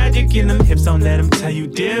got magic in them hips, don't let them tell you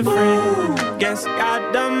different. Guess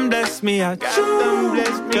God done bless me, I done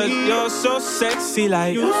bless me. Cause you're so sexy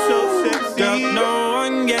like, you so sexy. Girl, no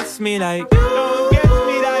one gets me like, no one gets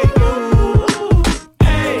me like you.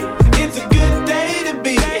 Hey, it's a good day to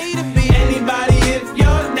be anybody if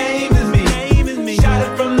your name is me. Shout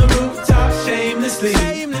it from the rooftop shamelessly.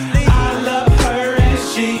 I love her and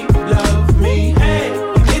she loves me. Hey,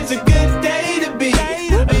 it's a good day to be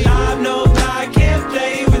alive, no lie, can't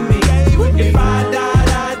play with me. If I die,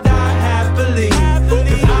 I die happily.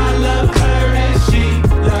 Cause I love her and she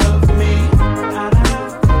loves me.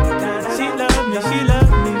 She loves me, she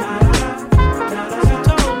loves me.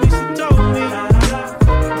 She told me.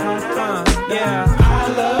 Yeah, I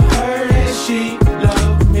love her and she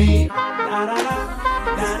loves me.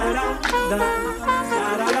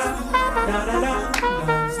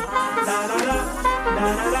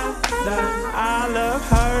 I love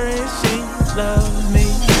her and she loves me.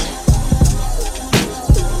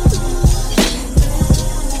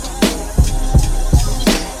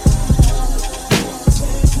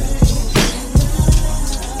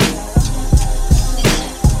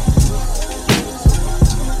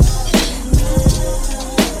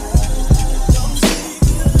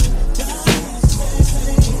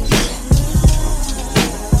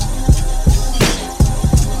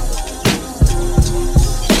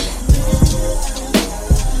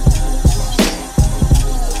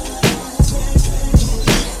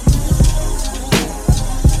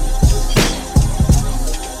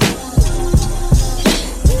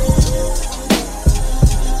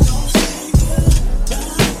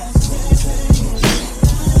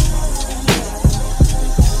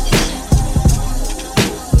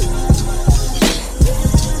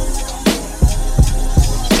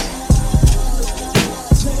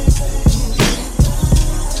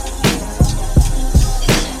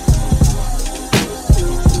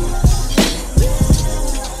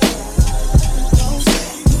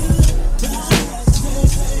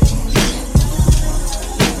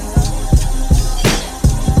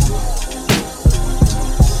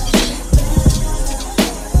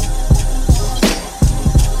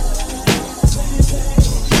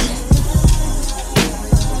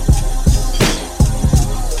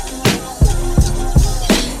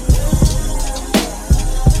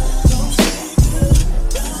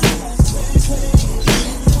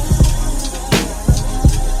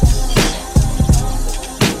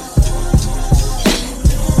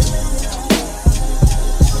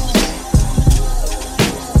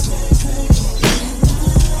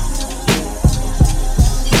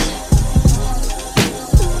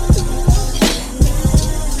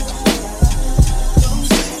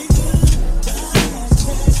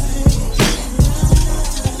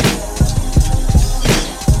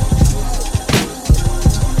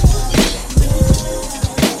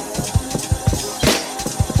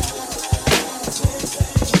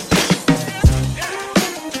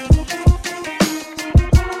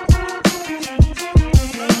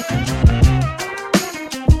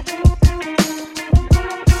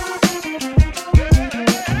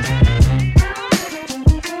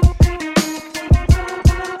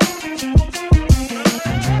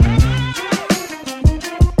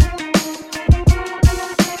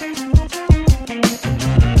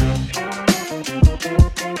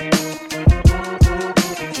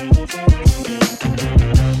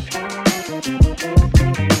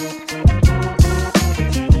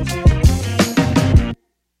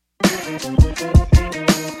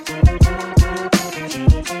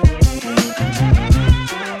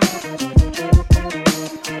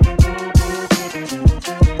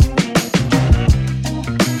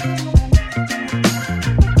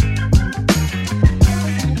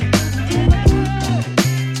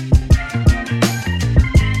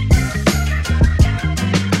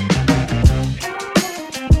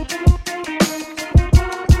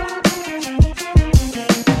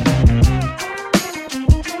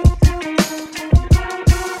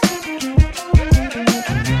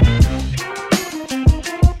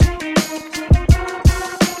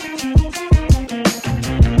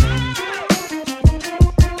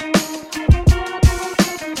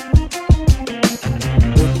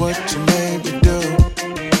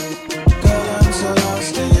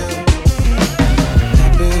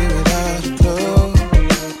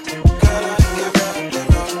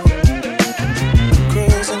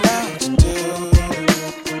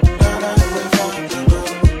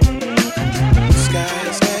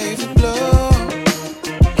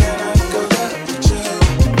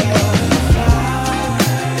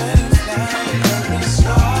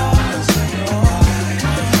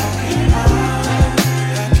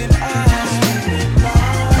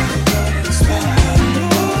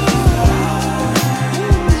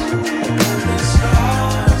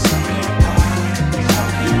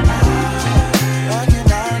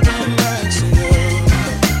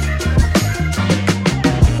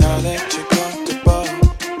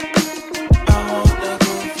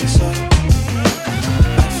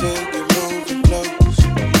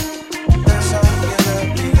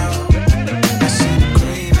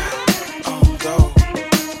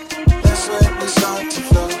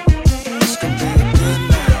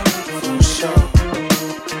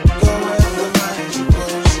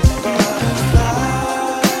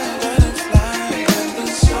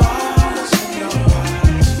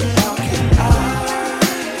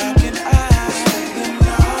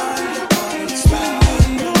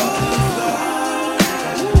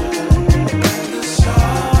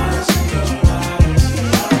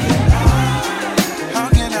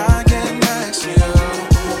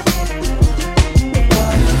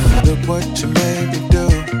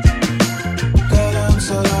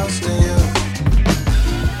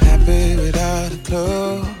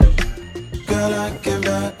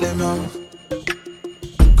 definitely move.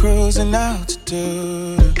 Cruising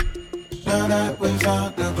altitude. Now that we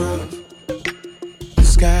found the groove. The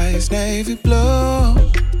sky is navy blue.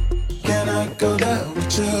 Can I go there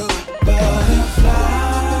with you? Butterfly,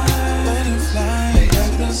 butterfly,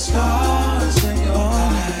 like the stars in your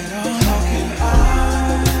eyes. How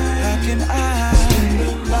can I spend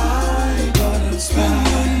the night? Butterfly,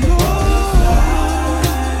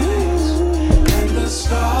 and the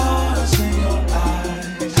stars in your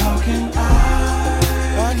eyes. How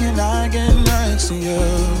can I get next to you?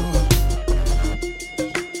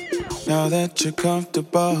 Now that you're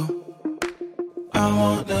comfortable, I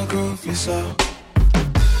wanna groove you so.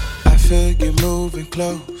 I feel you moving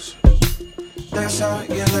close. That's how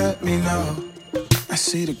you let me know. I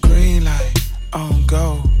see the green light on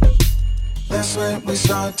go. That's when we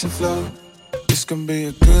start to flow. It's gonna be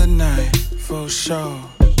a good night for sure.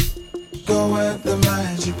 Go where the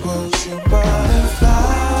magic pulls you. Butterfly,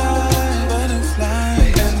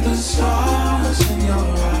 butterfly, and the stars in your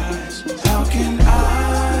eyes. How can I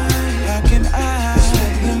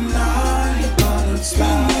spend the night?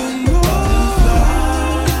 Butterfly,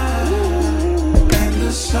 and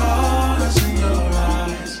the stars in your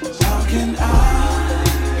eyes.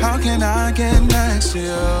 How can I get next to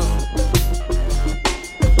you?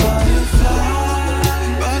 Butterfly,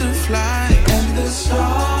 butterfly, and the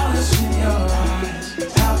stars in your eyes.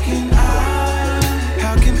 How can I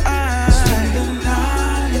spend the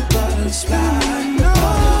night? Butterfly,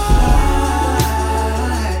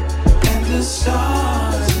 and the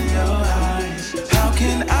stars in your eyes. How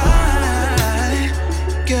can I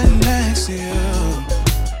get next to you?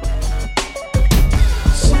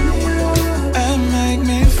 And make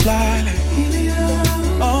me fly like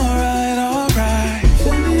alright, alright.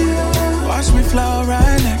 Watch me flow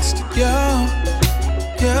right next to you.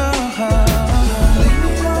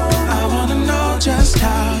 I wanna know just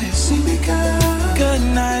how you see me, girl. Good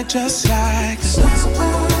night, just like this.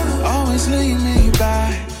 Always lead me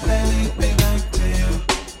back to you.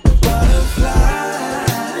 Butterfly,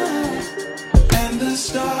 and the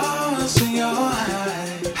stars in your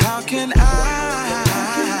eyes. How can I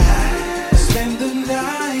spend the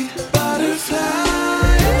night? Butterfly,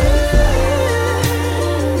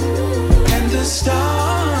 and the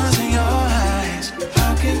stars in your eyes.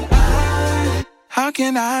 How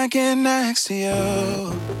can I get next to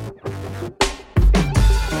you?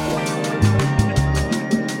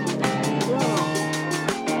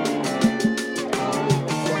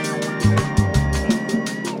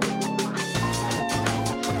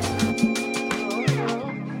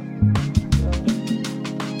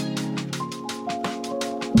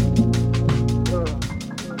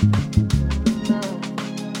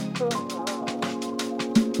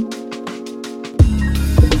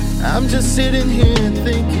 I'm just sitting here and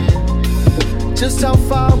thinking just how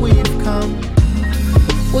far we've come.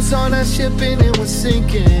 Was on that ship and it was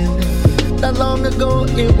sinking. Not long ago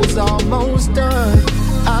it was almost done.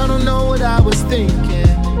 I don't know what I was thinking,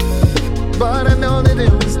 but I know that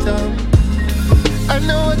it was done. I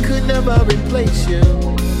know I could never replace you.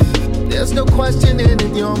 There's no questioning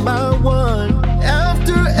it, you're my one.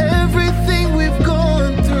 After everything we've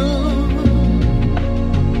gone through,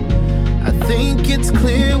 I think it's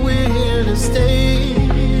clear we're here to stay.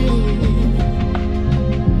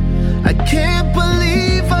 I can't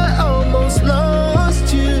believe I almost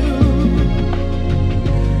lost you.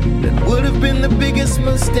 That would have been the biggest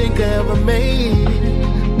mistake I ever made.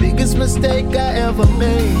 Biggest mistake I ever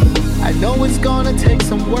made. I know it's gonna take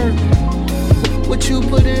some work. What you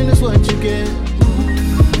put in is what you get.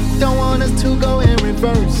 Don't want us to go in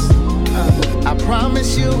reverse. I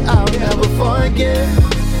promise you I'll never forget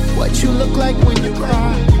what you look like when you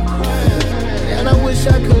cry. And I wish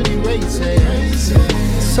I could erase it.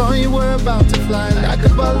 Saw you were about to fly like a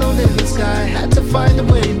balloon in the sky. Had to find a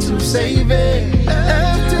way to save it.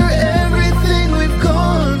 After everything we've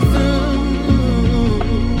gone through,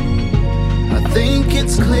 I think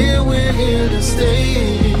it's clear we're here to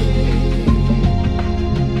stay.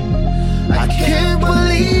 I can't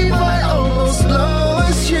believe I almost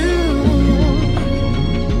lost you.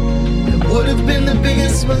 It would have been the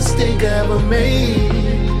biggest mistake I ever made.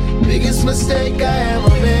 Biggest mistake I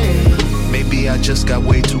ever made. Maybe I just got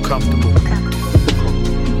way too comfortable,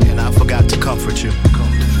 and I forgot to comfort you.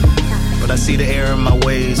 But I see the error in my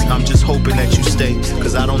ways. I'm just hoping that you stay,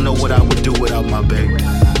 cause I don't know what I would do without my baby.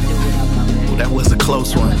 Well, that was a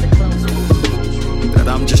close one that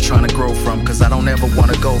I'm just trying to grow from, cause I don't ever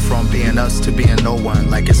want to go from being us to being no one.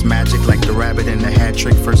 Like it's magic, like the rabbit in the hat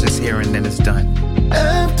trick. First it's here and then it's done.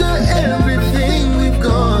 After everything we've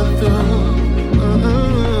gone through,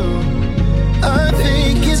 I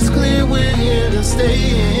think it's clear we're here to stay.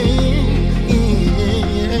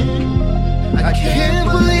 I can't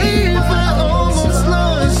believe I almost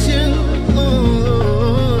lost you.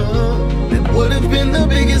 That would have been the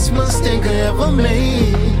biggest mistake I ever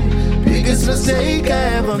made. Biggest mistake I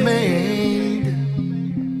ever made.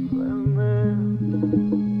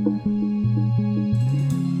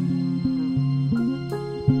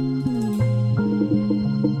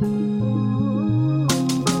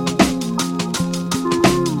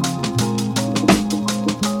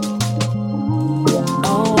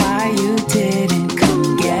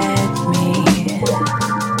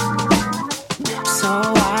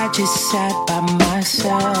 Sat by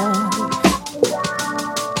myself.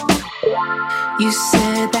 You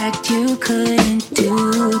said that you couldn't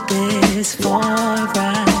do this for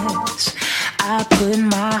us. I put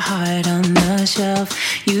my heart on the shelf.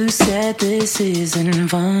 You said this isn't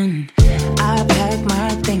fun. I packed my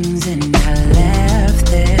things and I left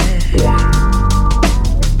there.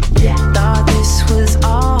 Thought this was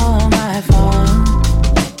all my fault.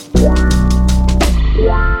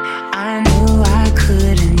 I knew I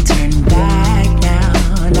couldn't turn back now,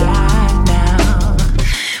 not now.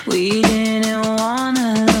 We didn't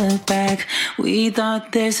wanna look back. We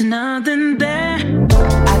thought there's nothing there.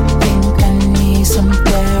 I think I need some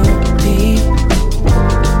therapy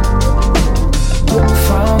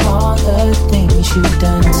from all the things you've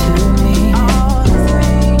done to me.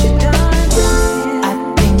 I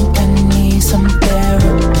think I need some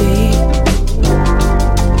therapy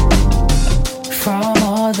from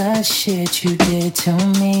all the shit you did to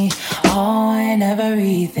me, all and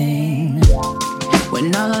everything.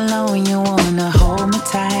 When all alone you wanna hold me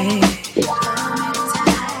tight.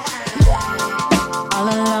 All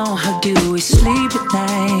alone, how do we sleep at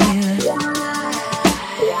night?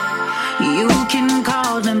 You can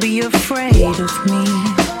call and be afraid of me.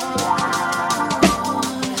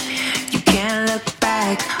 You can't look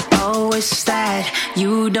back, oh it's that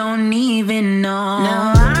you don't even know.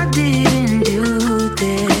 No, I didn't do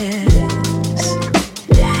this,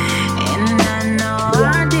 and I know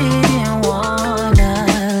I didn't wanna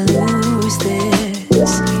lose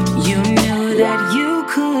this. You knew that you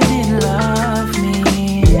couldn't love me.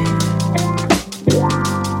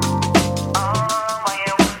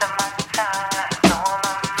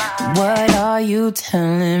 What are you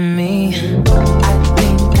telling me? I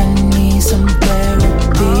think I need some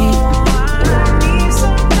therapy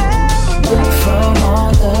from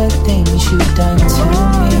all the things you've done to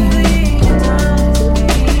me.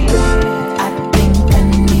 I think I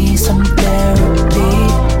need some therapy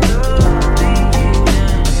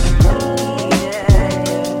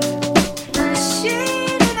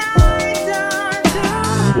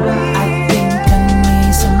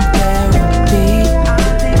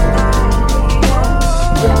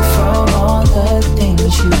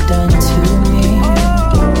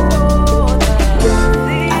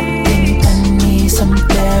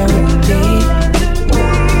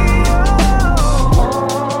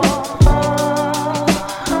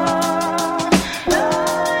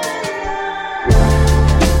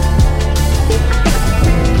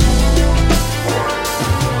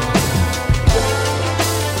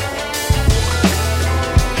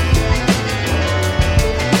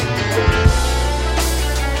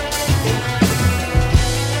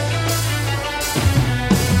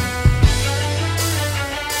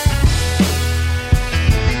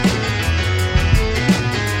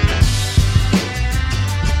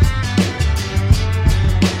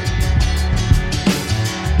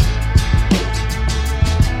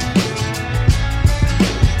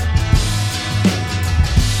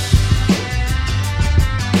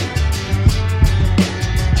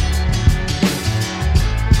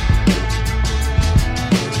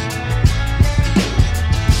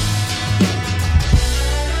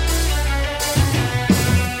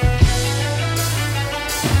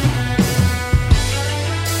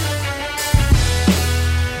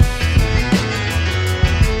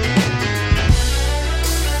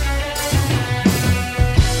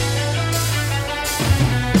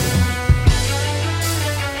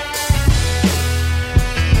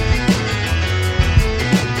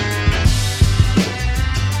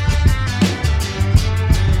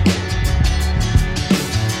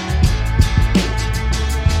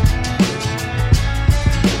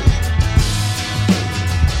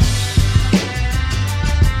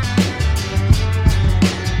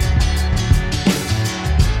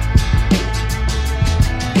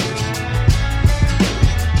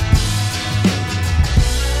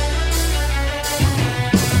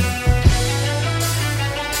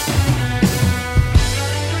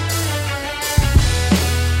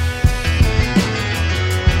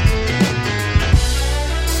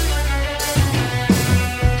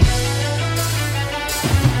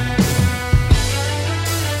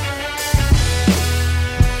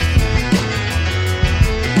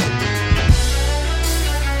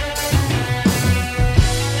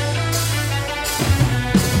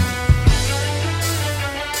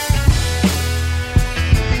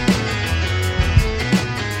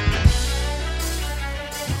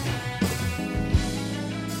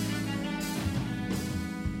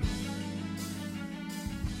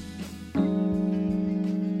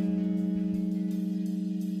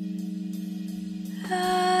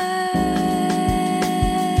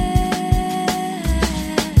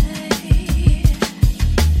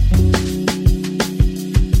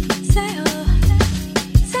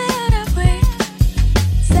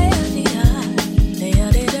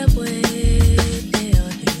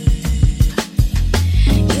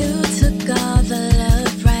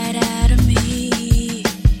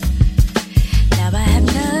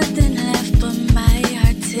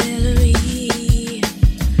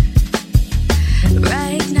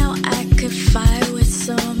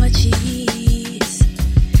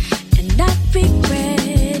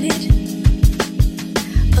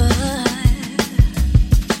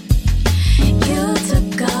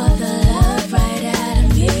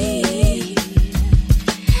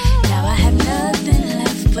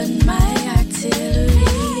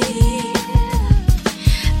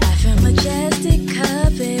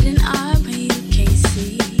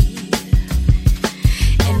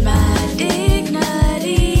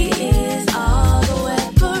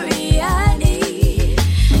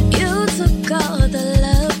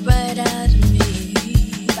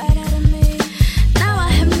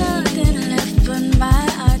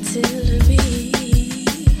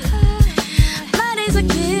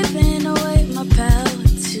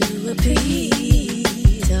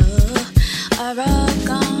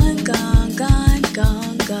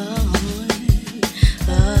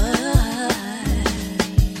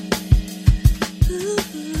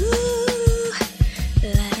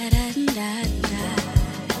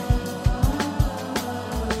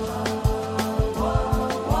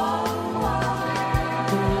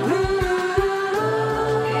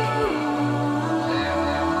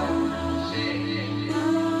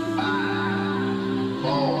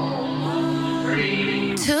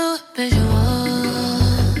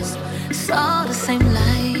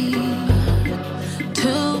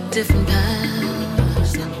different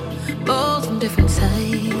paths, both from different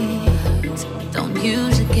sides. Don't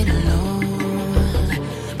usually get along,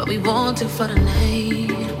 but we want to for the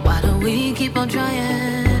night. Why don't we keep on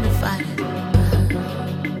trying to fight it?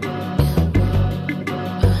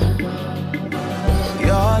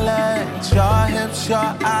 Your legs, your hips, your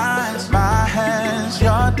eyes, my hands,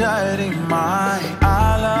 your dirty mind.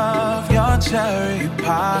 I love your cherry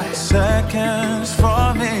pie. Seconds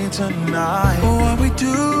for me tonight. What we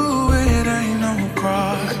do, it ain't no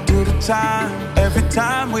crime. Do the time, every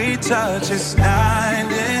time we touch, it's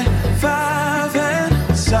 95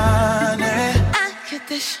 and sunny. I could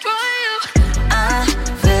destroy you. I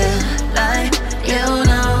feel like you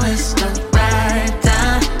know it's the right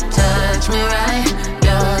time. Touch me right.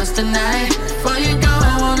 Tonight, before you go,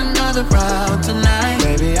 I want another round tonight.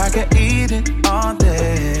 Baby, I could eat it all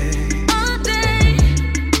day. All day.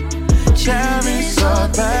 Cherry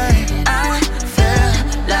sorbet. I feel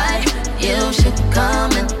like you should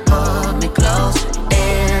come and pull me close.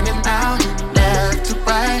 In and out, left to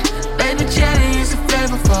right. Baby, cherry is a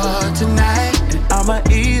flavor for tonight. And I'ma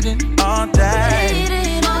eat it all day. Eat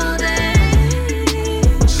it all day.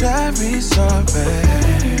 Cherry sorbet.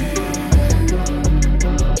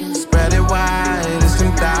 Spread it wide, it's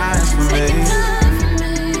some thighs for me.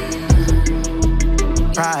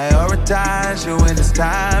 Prioritize you when it's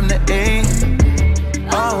time to eat.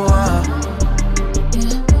 Oh,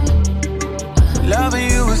 loving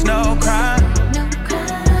you is no crime.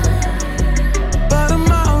 But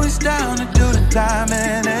I'm always down to do the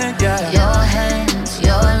timing and yeah. Your hands,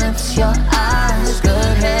 your lips, your eyes,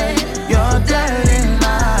 good head, your dirty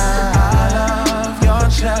mind. I love your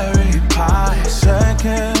cherry pie.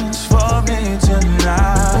 Seconds for me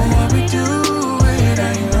tonight. What we do, it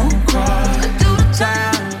ain't no crime. do the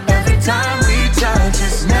time, every time we touch,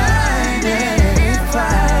 it's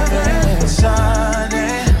 95 and sunny.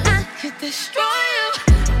 I could destroy you.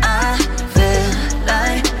 I feel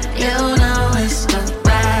like you know it's the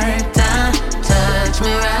right time. Touch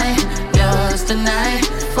me right, yours tonight.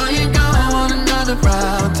 Before you go, I want another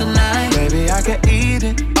round tonight. Baby, I could eat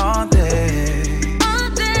it all day. All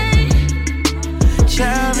day.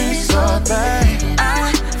 Cherry sorbet.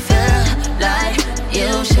 I feel like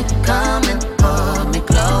you should come and pull me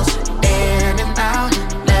close. In and out,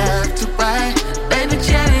 left to right. Baby,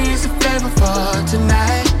 cherry is a flavor for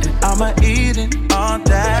tonight. And I'ma eat it all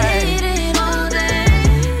day. Eat it all day.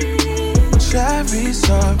 Cherry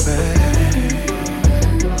sorbet.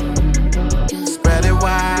 Spread it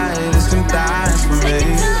wide, it's some thighs for me.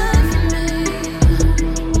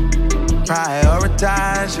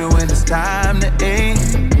 Prioritize you when it's time to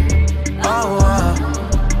eat. Oh,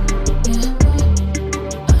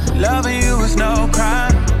 loving you is no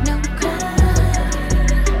crime.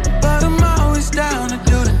 But I'm always down to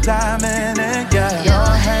do the timing and yeah.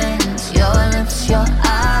 Your hands, your lips, your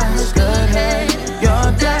eyes, good head,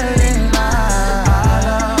 your dirty mind. I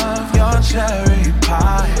love your cherry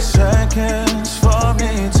pie. Seconds for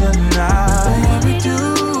me tonight. What we do,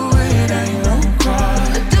 it ain't no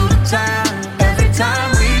crime. do the time, every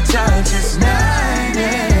time we touch, it's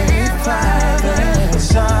 95 and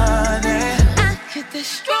sunny. I could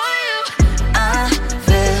destroy you. I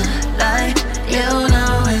feel like you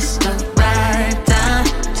know it's the right time.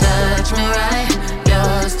 Touch me right,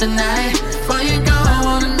 yours tonight. Before you go, I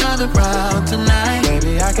want another round tonight.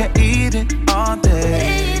 Baby, I can eat it all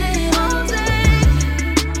day. Eat it all day.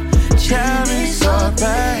 Cherry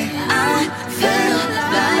sorbet. I feel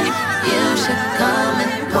like you should come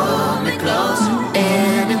and pull me close.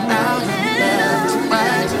 In and out, left to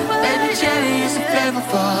right. Baby, cherry is a flavor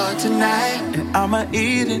for tonight. And I'ma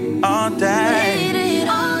eat it all day. Eat it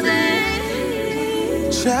all day.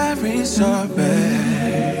 Cherry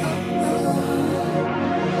sorbet.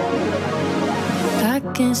 I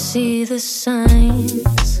can see the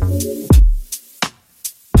signs.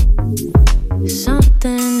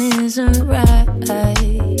 Something isn't right.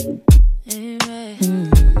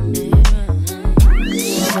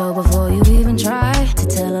 So before you even try to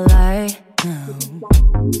tell a lie,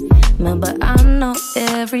 remember I know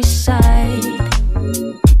every side,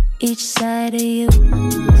 each side of you.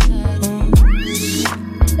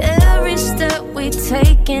 Every step we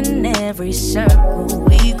take in every circle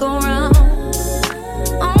we go round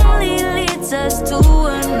only leads us to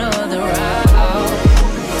another route.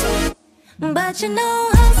 But you know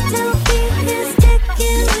I'll still be here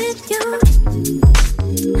sticking with you.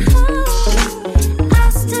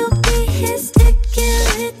 I'll still be here sticking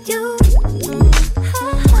with you.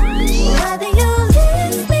 Whether you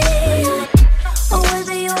leave me or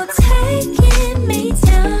whether you're taking me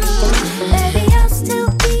down, baby, I'll still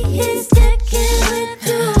be here sticking with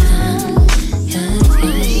you.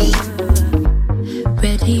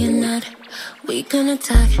 can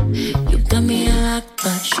attack. You got me a lock,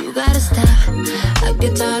 but you gotta stop. I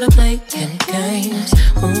get tired of playing games.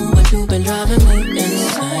 Ooh, but you've been driving me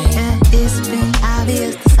insane. Yeah, it's been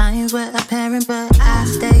obvious, the signs were apparent, but I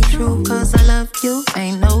stay true cause I love you.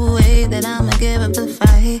 Ain't no way that I'ma give up the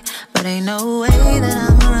fight, but ain't no way that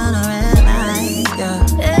I'ma run around like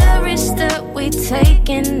yeah. Every step we take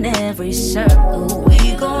in every circle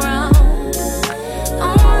we go round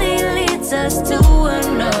only leads us to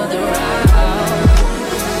another round.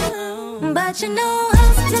 But you know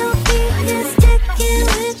I'll still be here sticking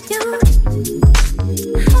with you.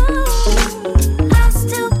 I'll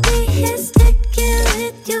still be here sticking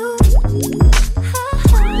with you.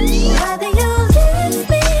 Whether you lift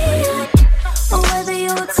me up or whether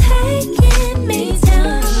you're taking me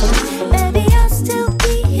down, baby, I'll still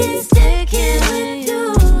be here sticking with you.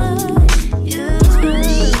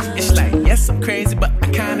 It's like, yes, I'm crazy, but I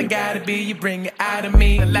kinda gotta be. You bring it out of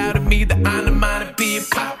me, allow to me the onomatopoeia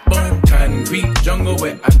pop boom. Concrete jungle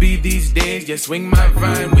where I be these days. Just swing my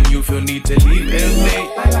vine when you feel need to leave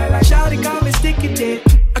LA. Shawty call me sticky dick,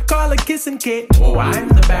 I call her kissing kid. Oh, I'm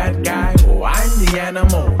the bad guy, oh, I'm the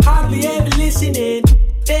animal. Hardly ever listening,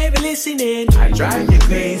 never listening. I drive you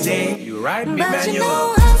crazy, you ride me manual. But you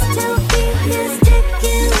know I'll still be here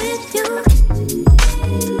sticking with you.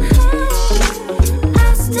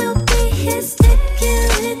 I'll still be here sticking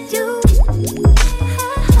with you.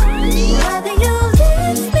 Whether you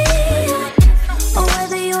lift me up or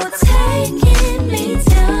whether you're taking me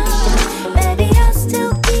down, baby, I'll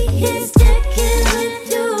still be here sticking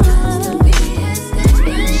with you. I'll still be here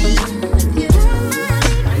sticking with you.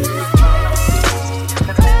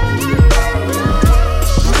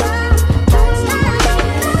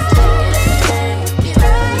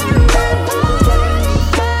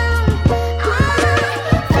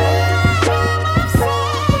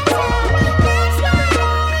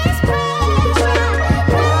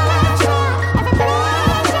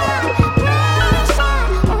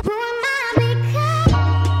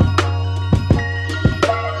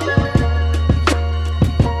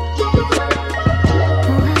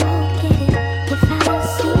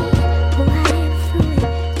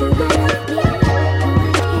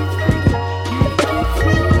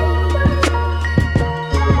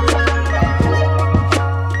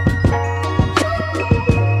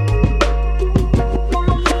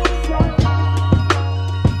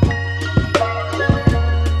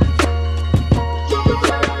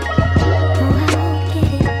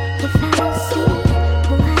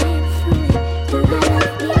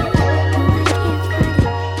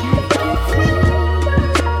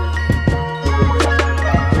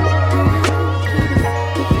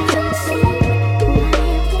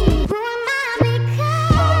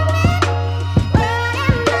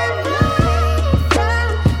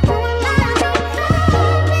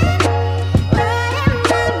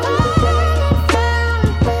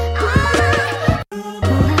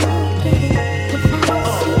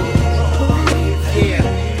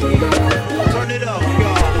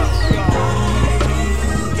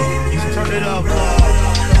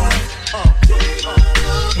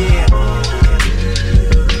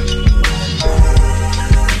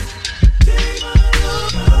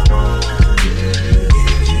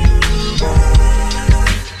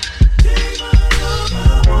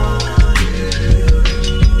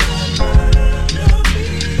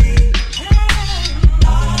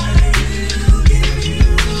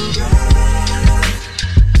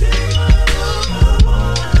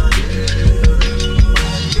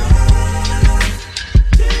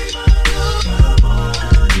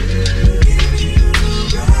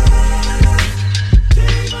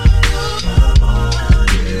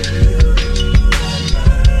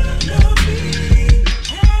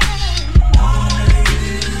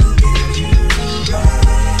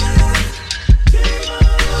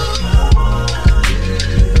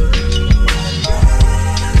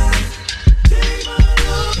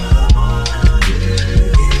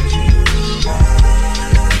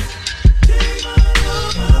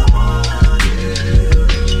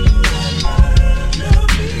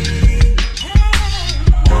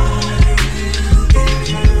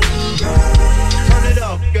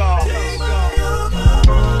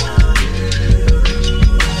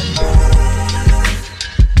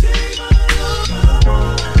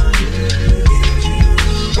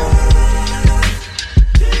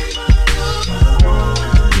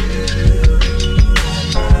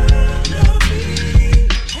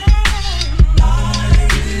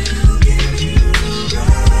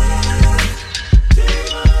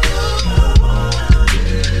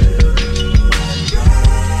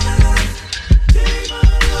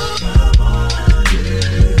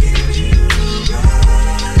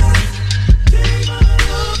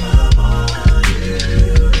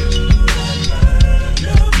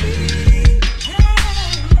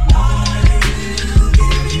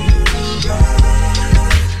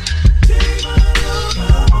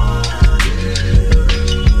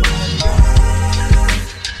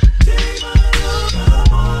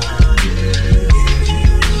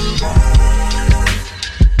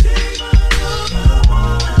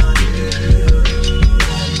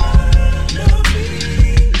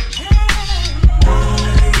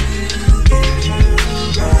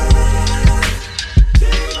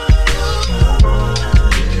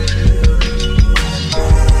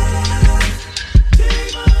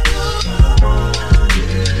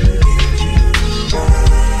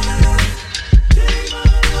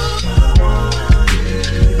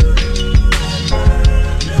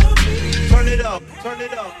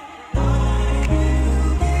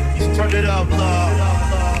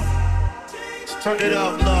 Turn it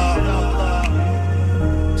up, love.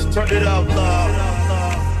 Turn it up, love.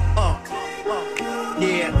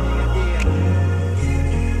 Yeah.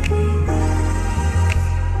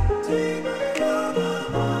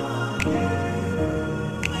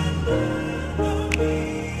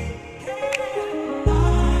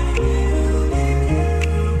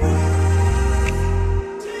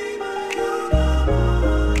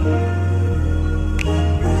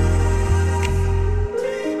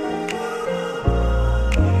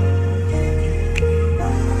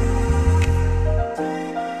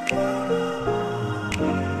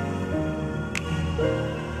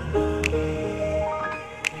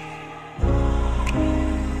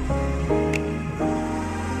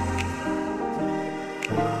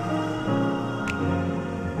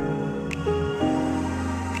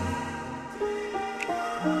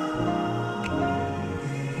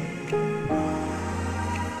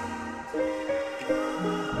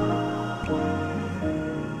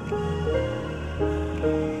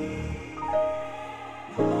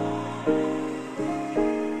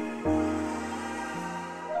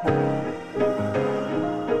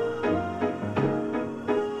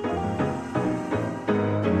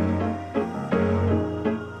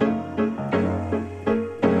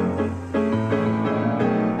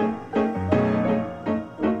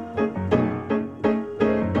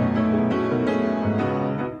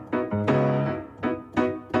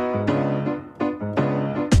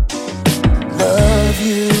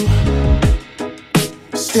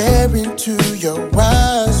 Stare into your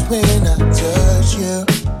eyes when I touch you.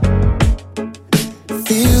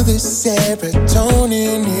 Feel the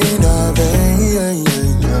serotonin in our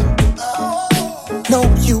veins. Know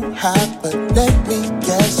you hot, but let me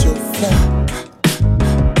gas your flame.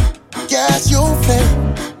 Gas your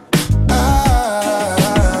flame.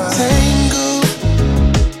 Tangled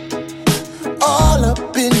all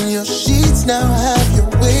up in your sheets. Now have your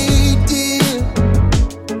way, dear.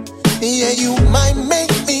 Yeah, you might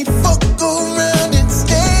make me fuck around and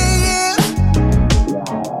stay.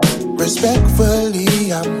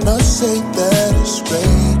 Respectfully, I must say that it's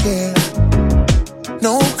great, yeah.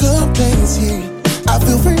 No complaints here, I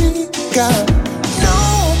feel free, got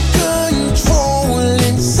no control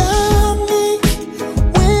inside me.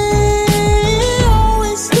 We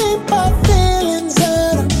always keep our feelings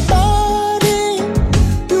out of body.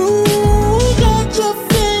 You got your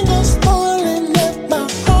fingers pulling at my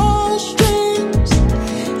heartstrings,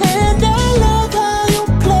 and I love how you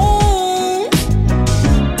play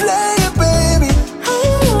it, baby.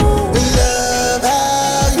 Oh, love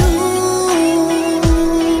how you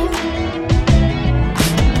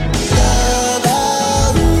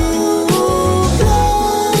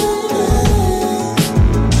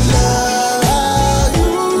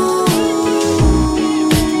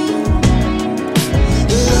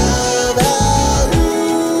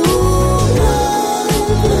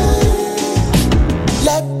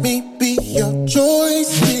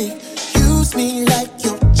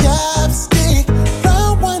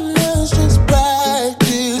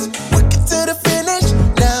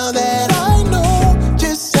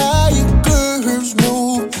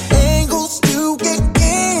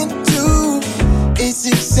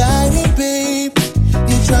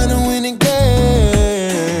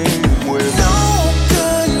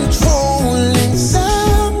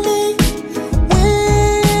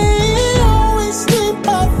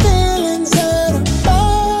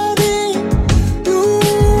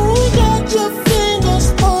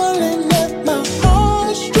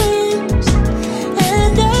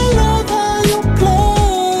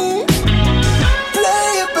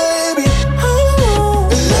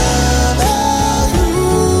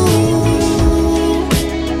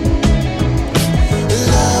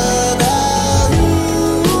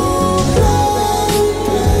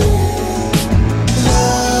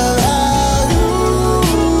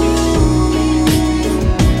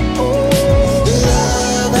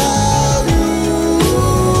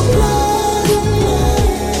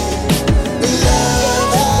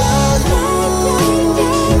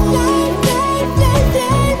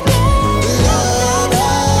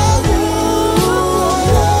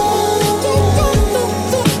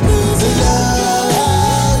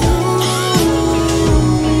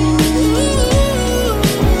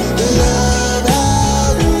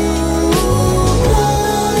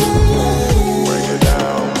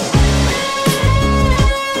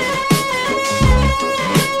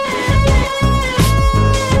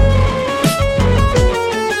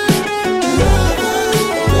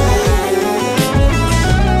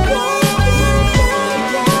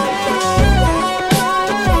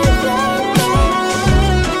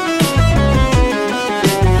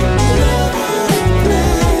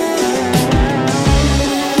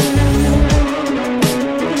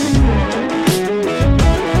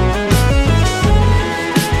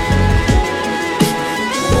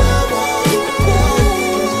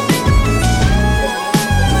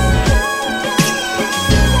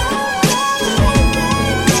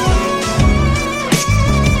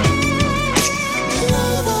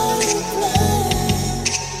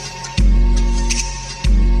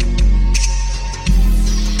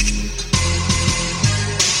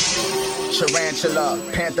tarantula,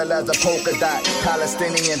 panther leather polka dot,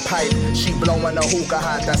 Palestinian pipe. She blowing a hookah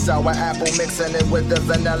hot, that sour apple mixing it with the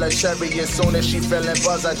vanilla cherry. As soon as she feeling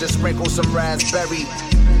buzz, I just sprinkle some raspberry.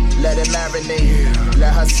 Let it marinate,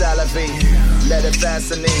 let her salivate, let it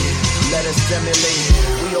fascinate, let it stimulate.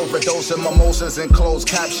 We overdose in mimosas and closed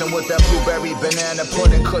caption with that blueberry banana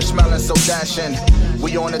pudding, kush smelling so dashing.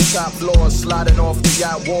 We on the top floor, sliding off the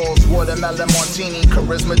yacht walls. Watermelon martini,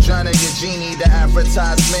 charisma Johnny, your genie. The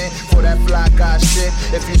advertisement for that fly guy shit.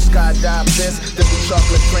 If you skydive this, then we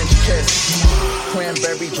chocolate French kiss.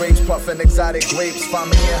 Cranberry drapes, puffin' exotic grapes. Find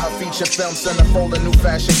me in her feature film, centerfold of new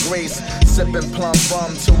fashion grace. Sipping plum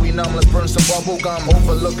rum till we numb, let's burn some bubble gum.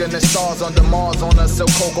 Overlooking the stars under Mars on a silk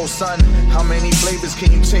cocoa sun. How many flavors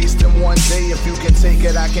can you taste in one day? If you can take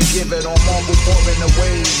it, I can give it on marble pouring the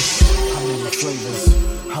waves. How many flavors?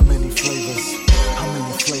 How many flavors? How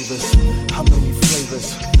many flavors? How many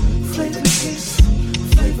flavors? Flavor chicks,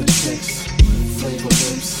 flavor chicks, flavor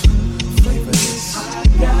lips, flavor this. I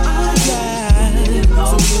got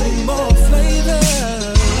so many more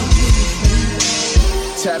flavors.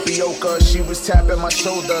 Tapioca, she was tapping my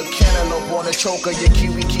shoulder. Cantaloupe on a choker, your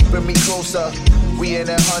kiwi keeping me closer. We in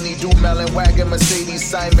that honeydew melon wagon Mercedes.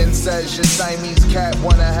 Simon says your Siamese cat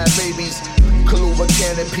wanna have babies. Kaluba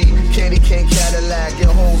canopy, candy cane Cadillac. It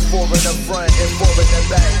holds 4 in the front and 4 in the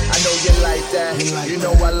back. I know you like that, you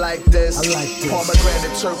know I like this.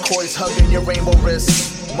 Pomegranate turquoise hugging your rainbow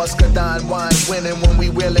wrist. Muscadine wine winning when we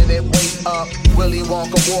wheeling it, wait up. Willy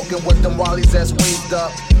Wonka walking with them wallies that's waved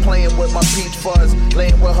up. Playing with my peach fuzz,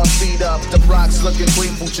 laying with her feet up. The rocks looking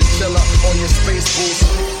grateful, chinchilla on your space boost.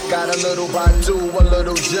 Got a little Badu, a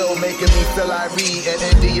little Jill, making me feel Irie in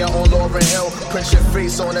India on Lauryn Hill. Print your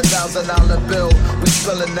face on a $1,000 bill. We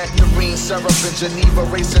spilling nectarine syrup in Geneva,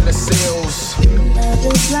 racing the seals. Love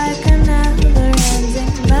is like a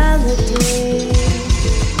never-ending melody.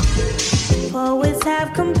 Poets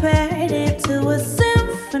have compared it to a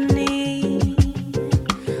symphony.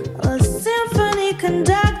 A symphony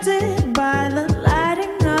conducted by the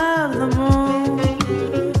lighting of the moon.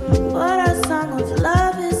 But our song of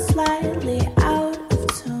love is slightly out of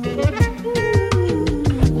tune.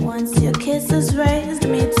 Once your kisses raised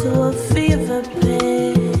me to a fever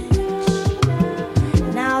pitch.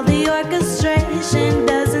 Now the orchestration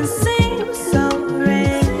doesn't seem so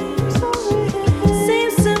rich.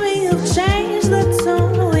 Seems to me you've changed the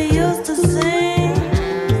tune we used to sing.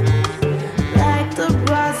 Like the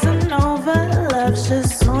bossa nova, love should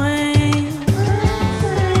swing.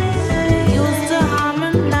 Used to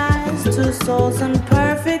harmonize two souls in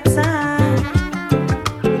perfect time.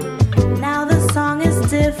 Now the song is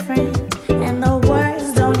different and the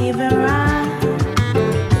words don't even rhyme.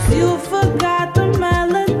 'Cause you forgot the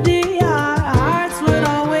melody, our hearts would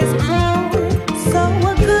always grow. So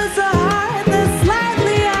what good's a heart that's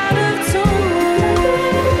slightly out of tune?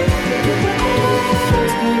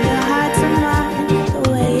 Turn your heart to mine the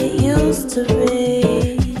way it used to be.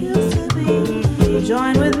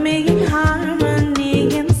 Join with me in harmony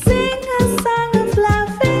and sing a song of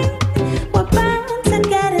loving. We're bound to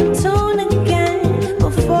get in tune again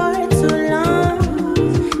before too long.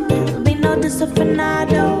 There'll be no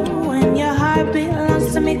Desafinado when your heart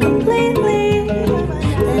belongs to me completely.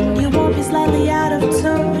 Then you won't be slightly out of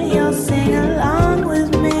tune, you'll sing along with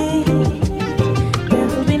me. There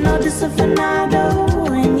will be no Desafinado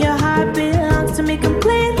when your heart belongs to me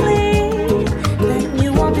completely. Then you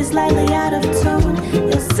won't be slightly out of tune,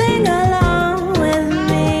 you'll sing along with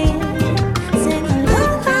me. Sing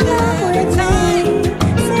along with me.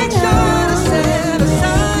 Sing along with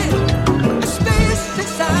me. The space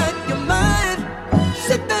inside your mind.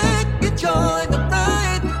 Sit back, enjoy the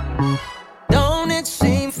ride. Don't it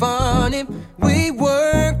seem funny? We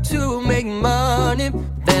work to make money,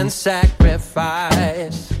 then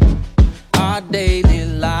sacrifice our daily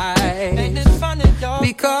life.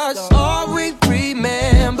 Because all we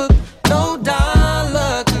remember, no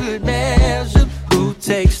dollar could measure who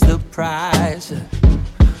takes the prize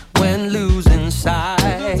when losing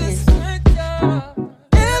sight.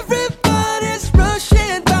 Everybody's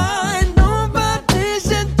rushing by, nobody's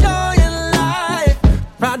enjoying life.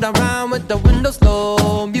 Ride around with the windows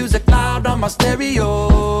low, music loud on my stereo.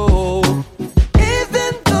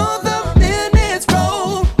 Even though the minutes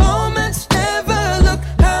roll, moments never look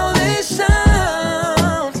how they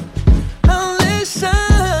sound.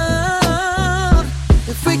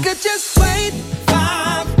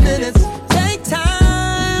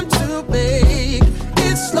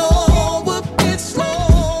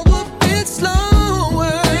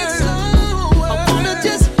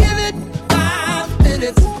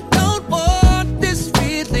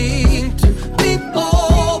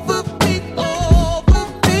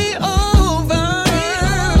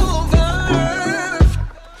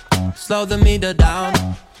 slow the meter down.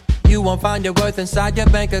 You won't find your worth inside your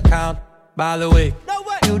bank account. By the way,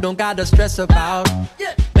 you don't gotta stress about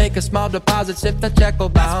make a small deposit if the check will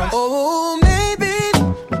bounce. Oh, maybe,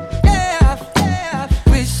 yeah,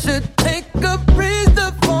 we should take a breeze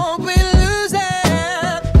before we lose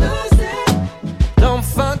it. Don't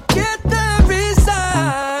forget the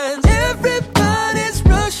reasons. Everybody's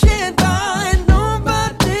rushing by,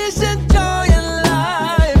 nobody's enjoying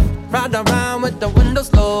life. Ride around with the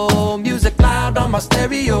windows low, music loud on my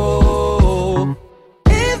stereo.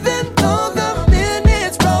 Even though the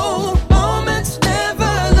minutes roll, moments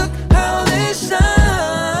never look how they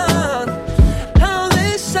shine, how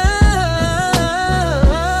they shine.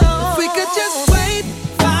 If we could just wait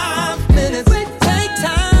 5 minutes, take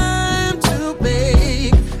time to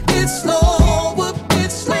make it slower,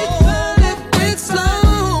 it's slower, it's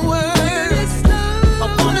slower. I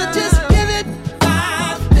wanna just give it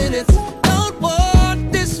 5 minutes. Don't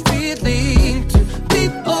want this feeling to be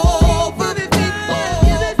over, be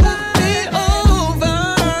over.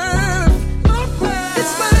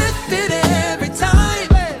 It's worth it every time.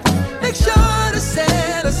 Make sure to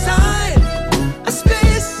set aside a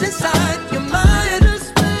space inside your mind.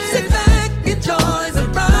 Sit back, enjoy the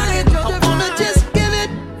ride. I wanna just give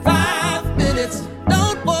it 5 minutes.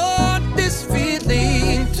 Don't want this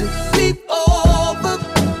feeling to be over,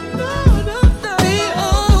 be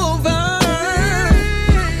over.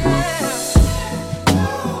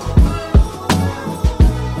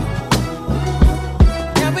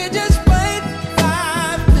 Can we just wait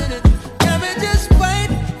 5 minutes? Can we just wait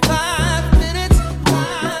 5 minutes?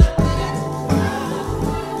 5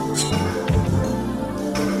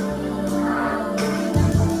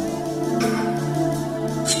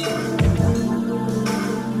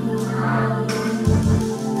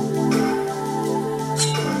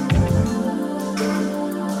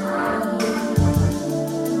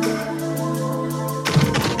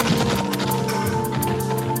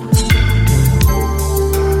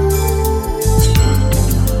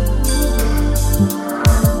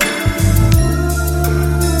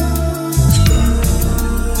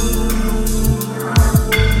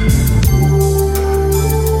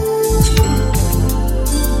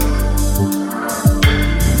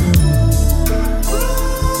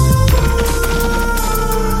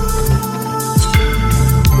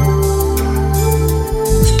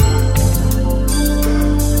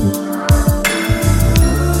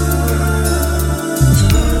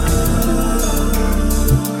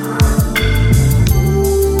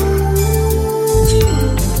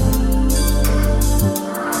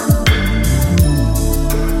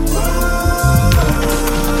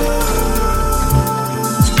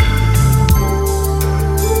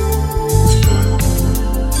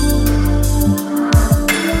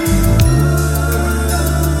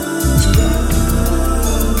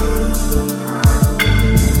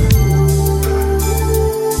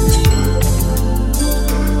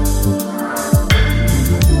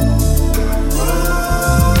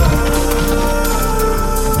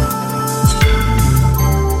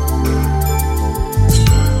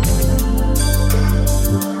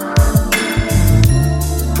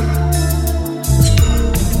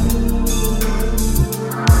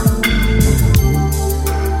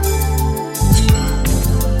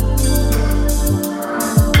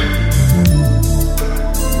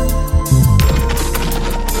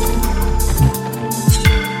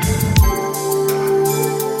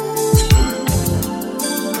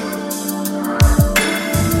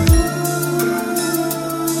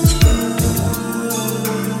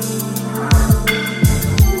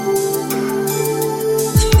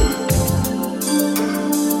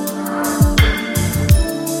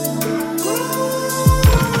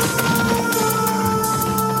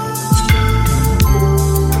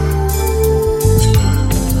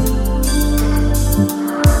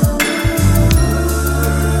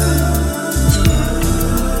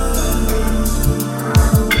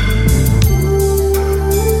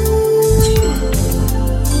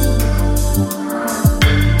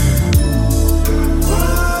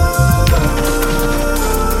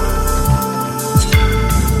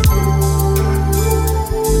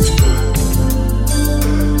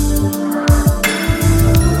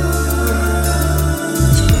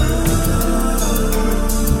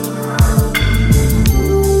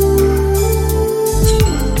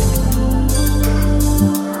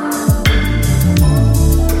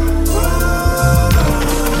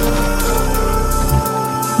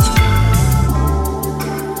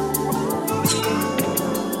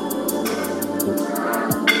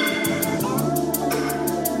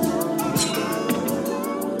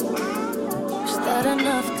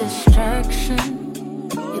 distraction.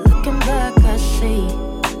 You're looking back, I see.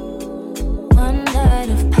 night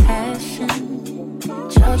of passion,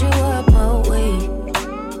 charge you up all week,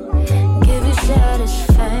 give you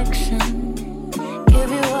satisfaction,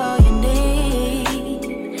 give you all you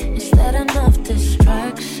need. Is that enough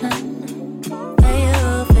distraction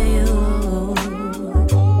for you?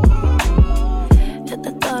 At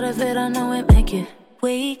the thought of it, I know it make you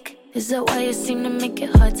weak. Is that why you seem to make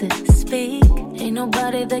it hard to speak? Ain't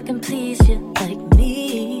nobody that can please you like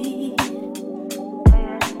me.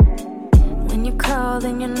 When you call,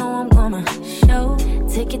 then you know I'm gonna show.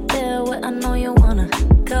 Take it there where I know you wanna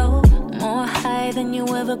go. More high than you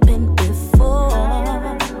ever been before.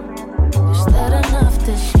 Is that enough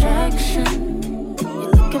distraction?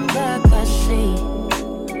 You're looking back, I see.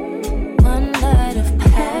 One night of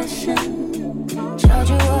passion, charge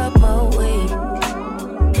you up all week,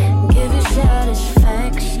 give you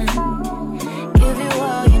satisfaction, give you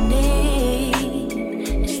all you need.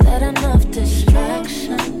 Is that enough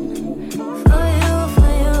distraction for you?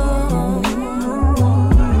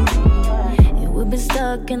 We've been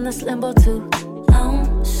stuck in this limbo too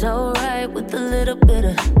long, so right with a little bit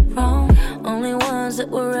of wrong. Only ones that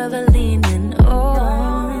were ever leaning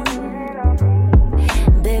on.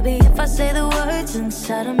 Baby, if I say the words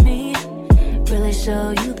inside of me, really show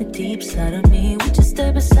you the deep side of me, would you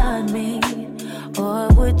stay beside me, or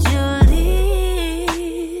would you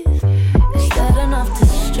leave? Is that enough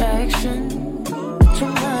distraction? Put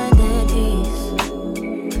your mind at ease.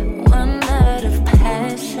 One night of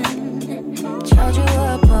passion, charge you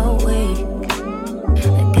up all week,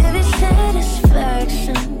 give you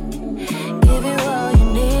satisfaction, give you all you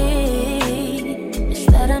need. Is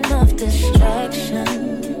that enough distraction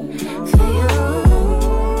for you?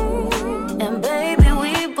 And baby,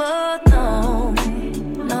 we both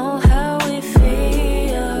know how we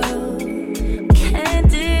feel. Can't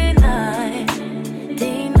deny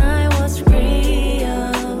what's real.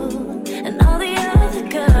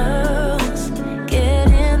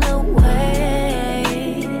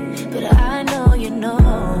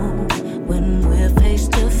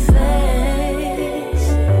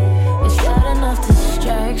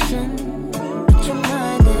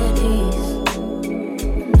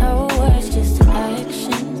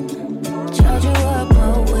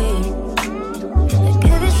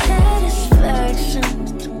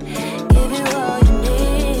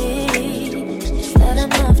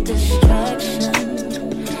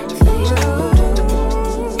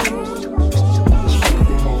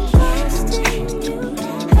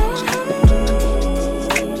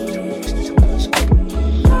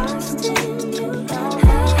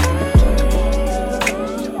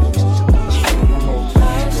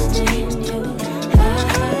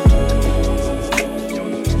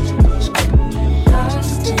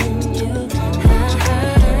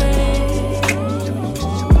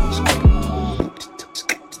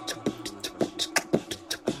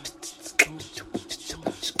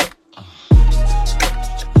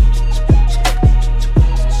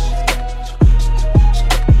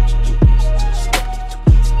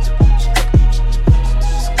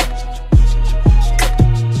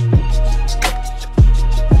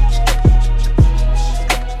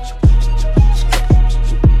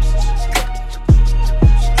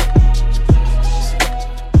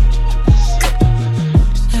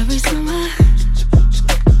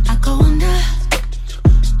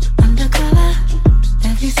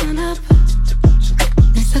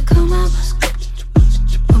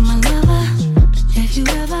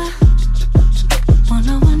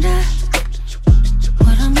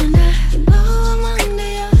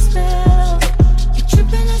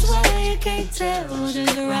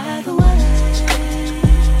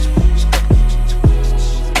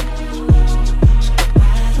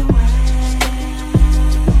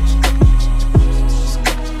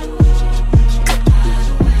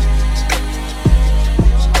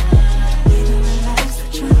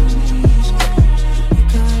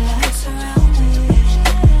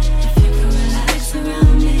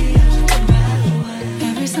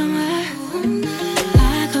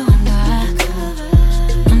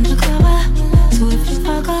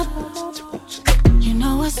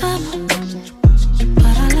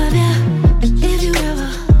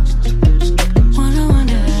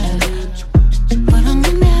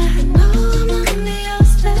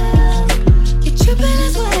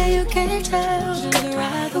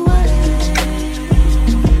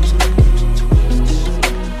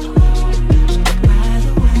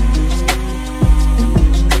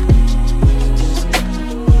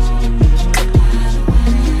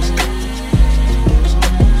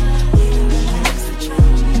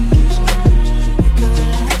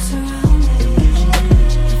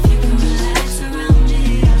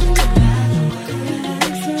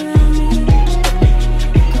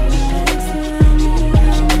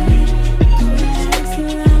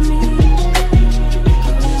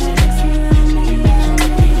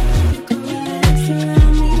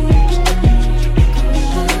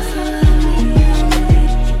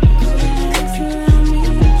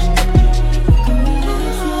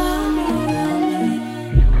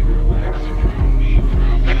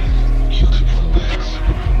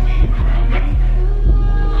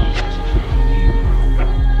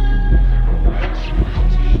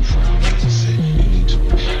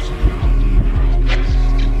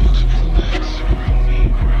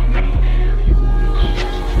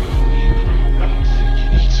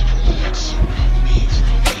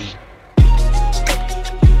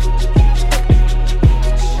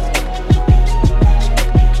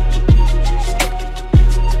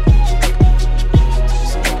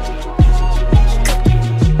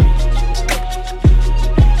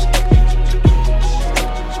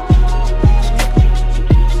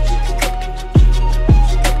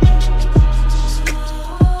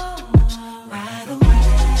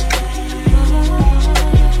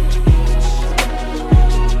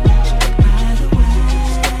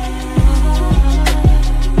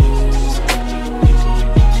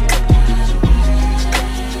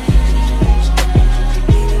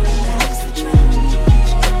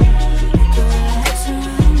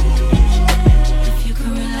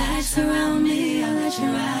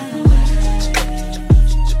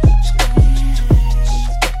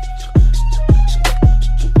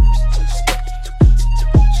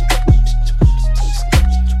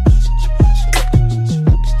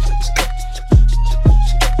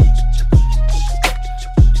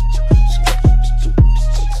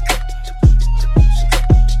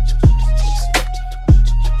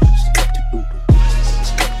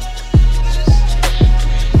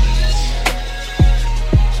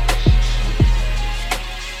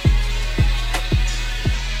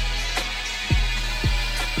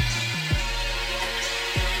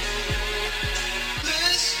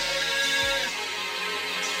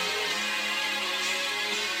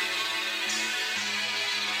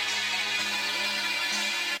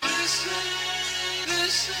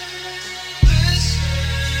 say.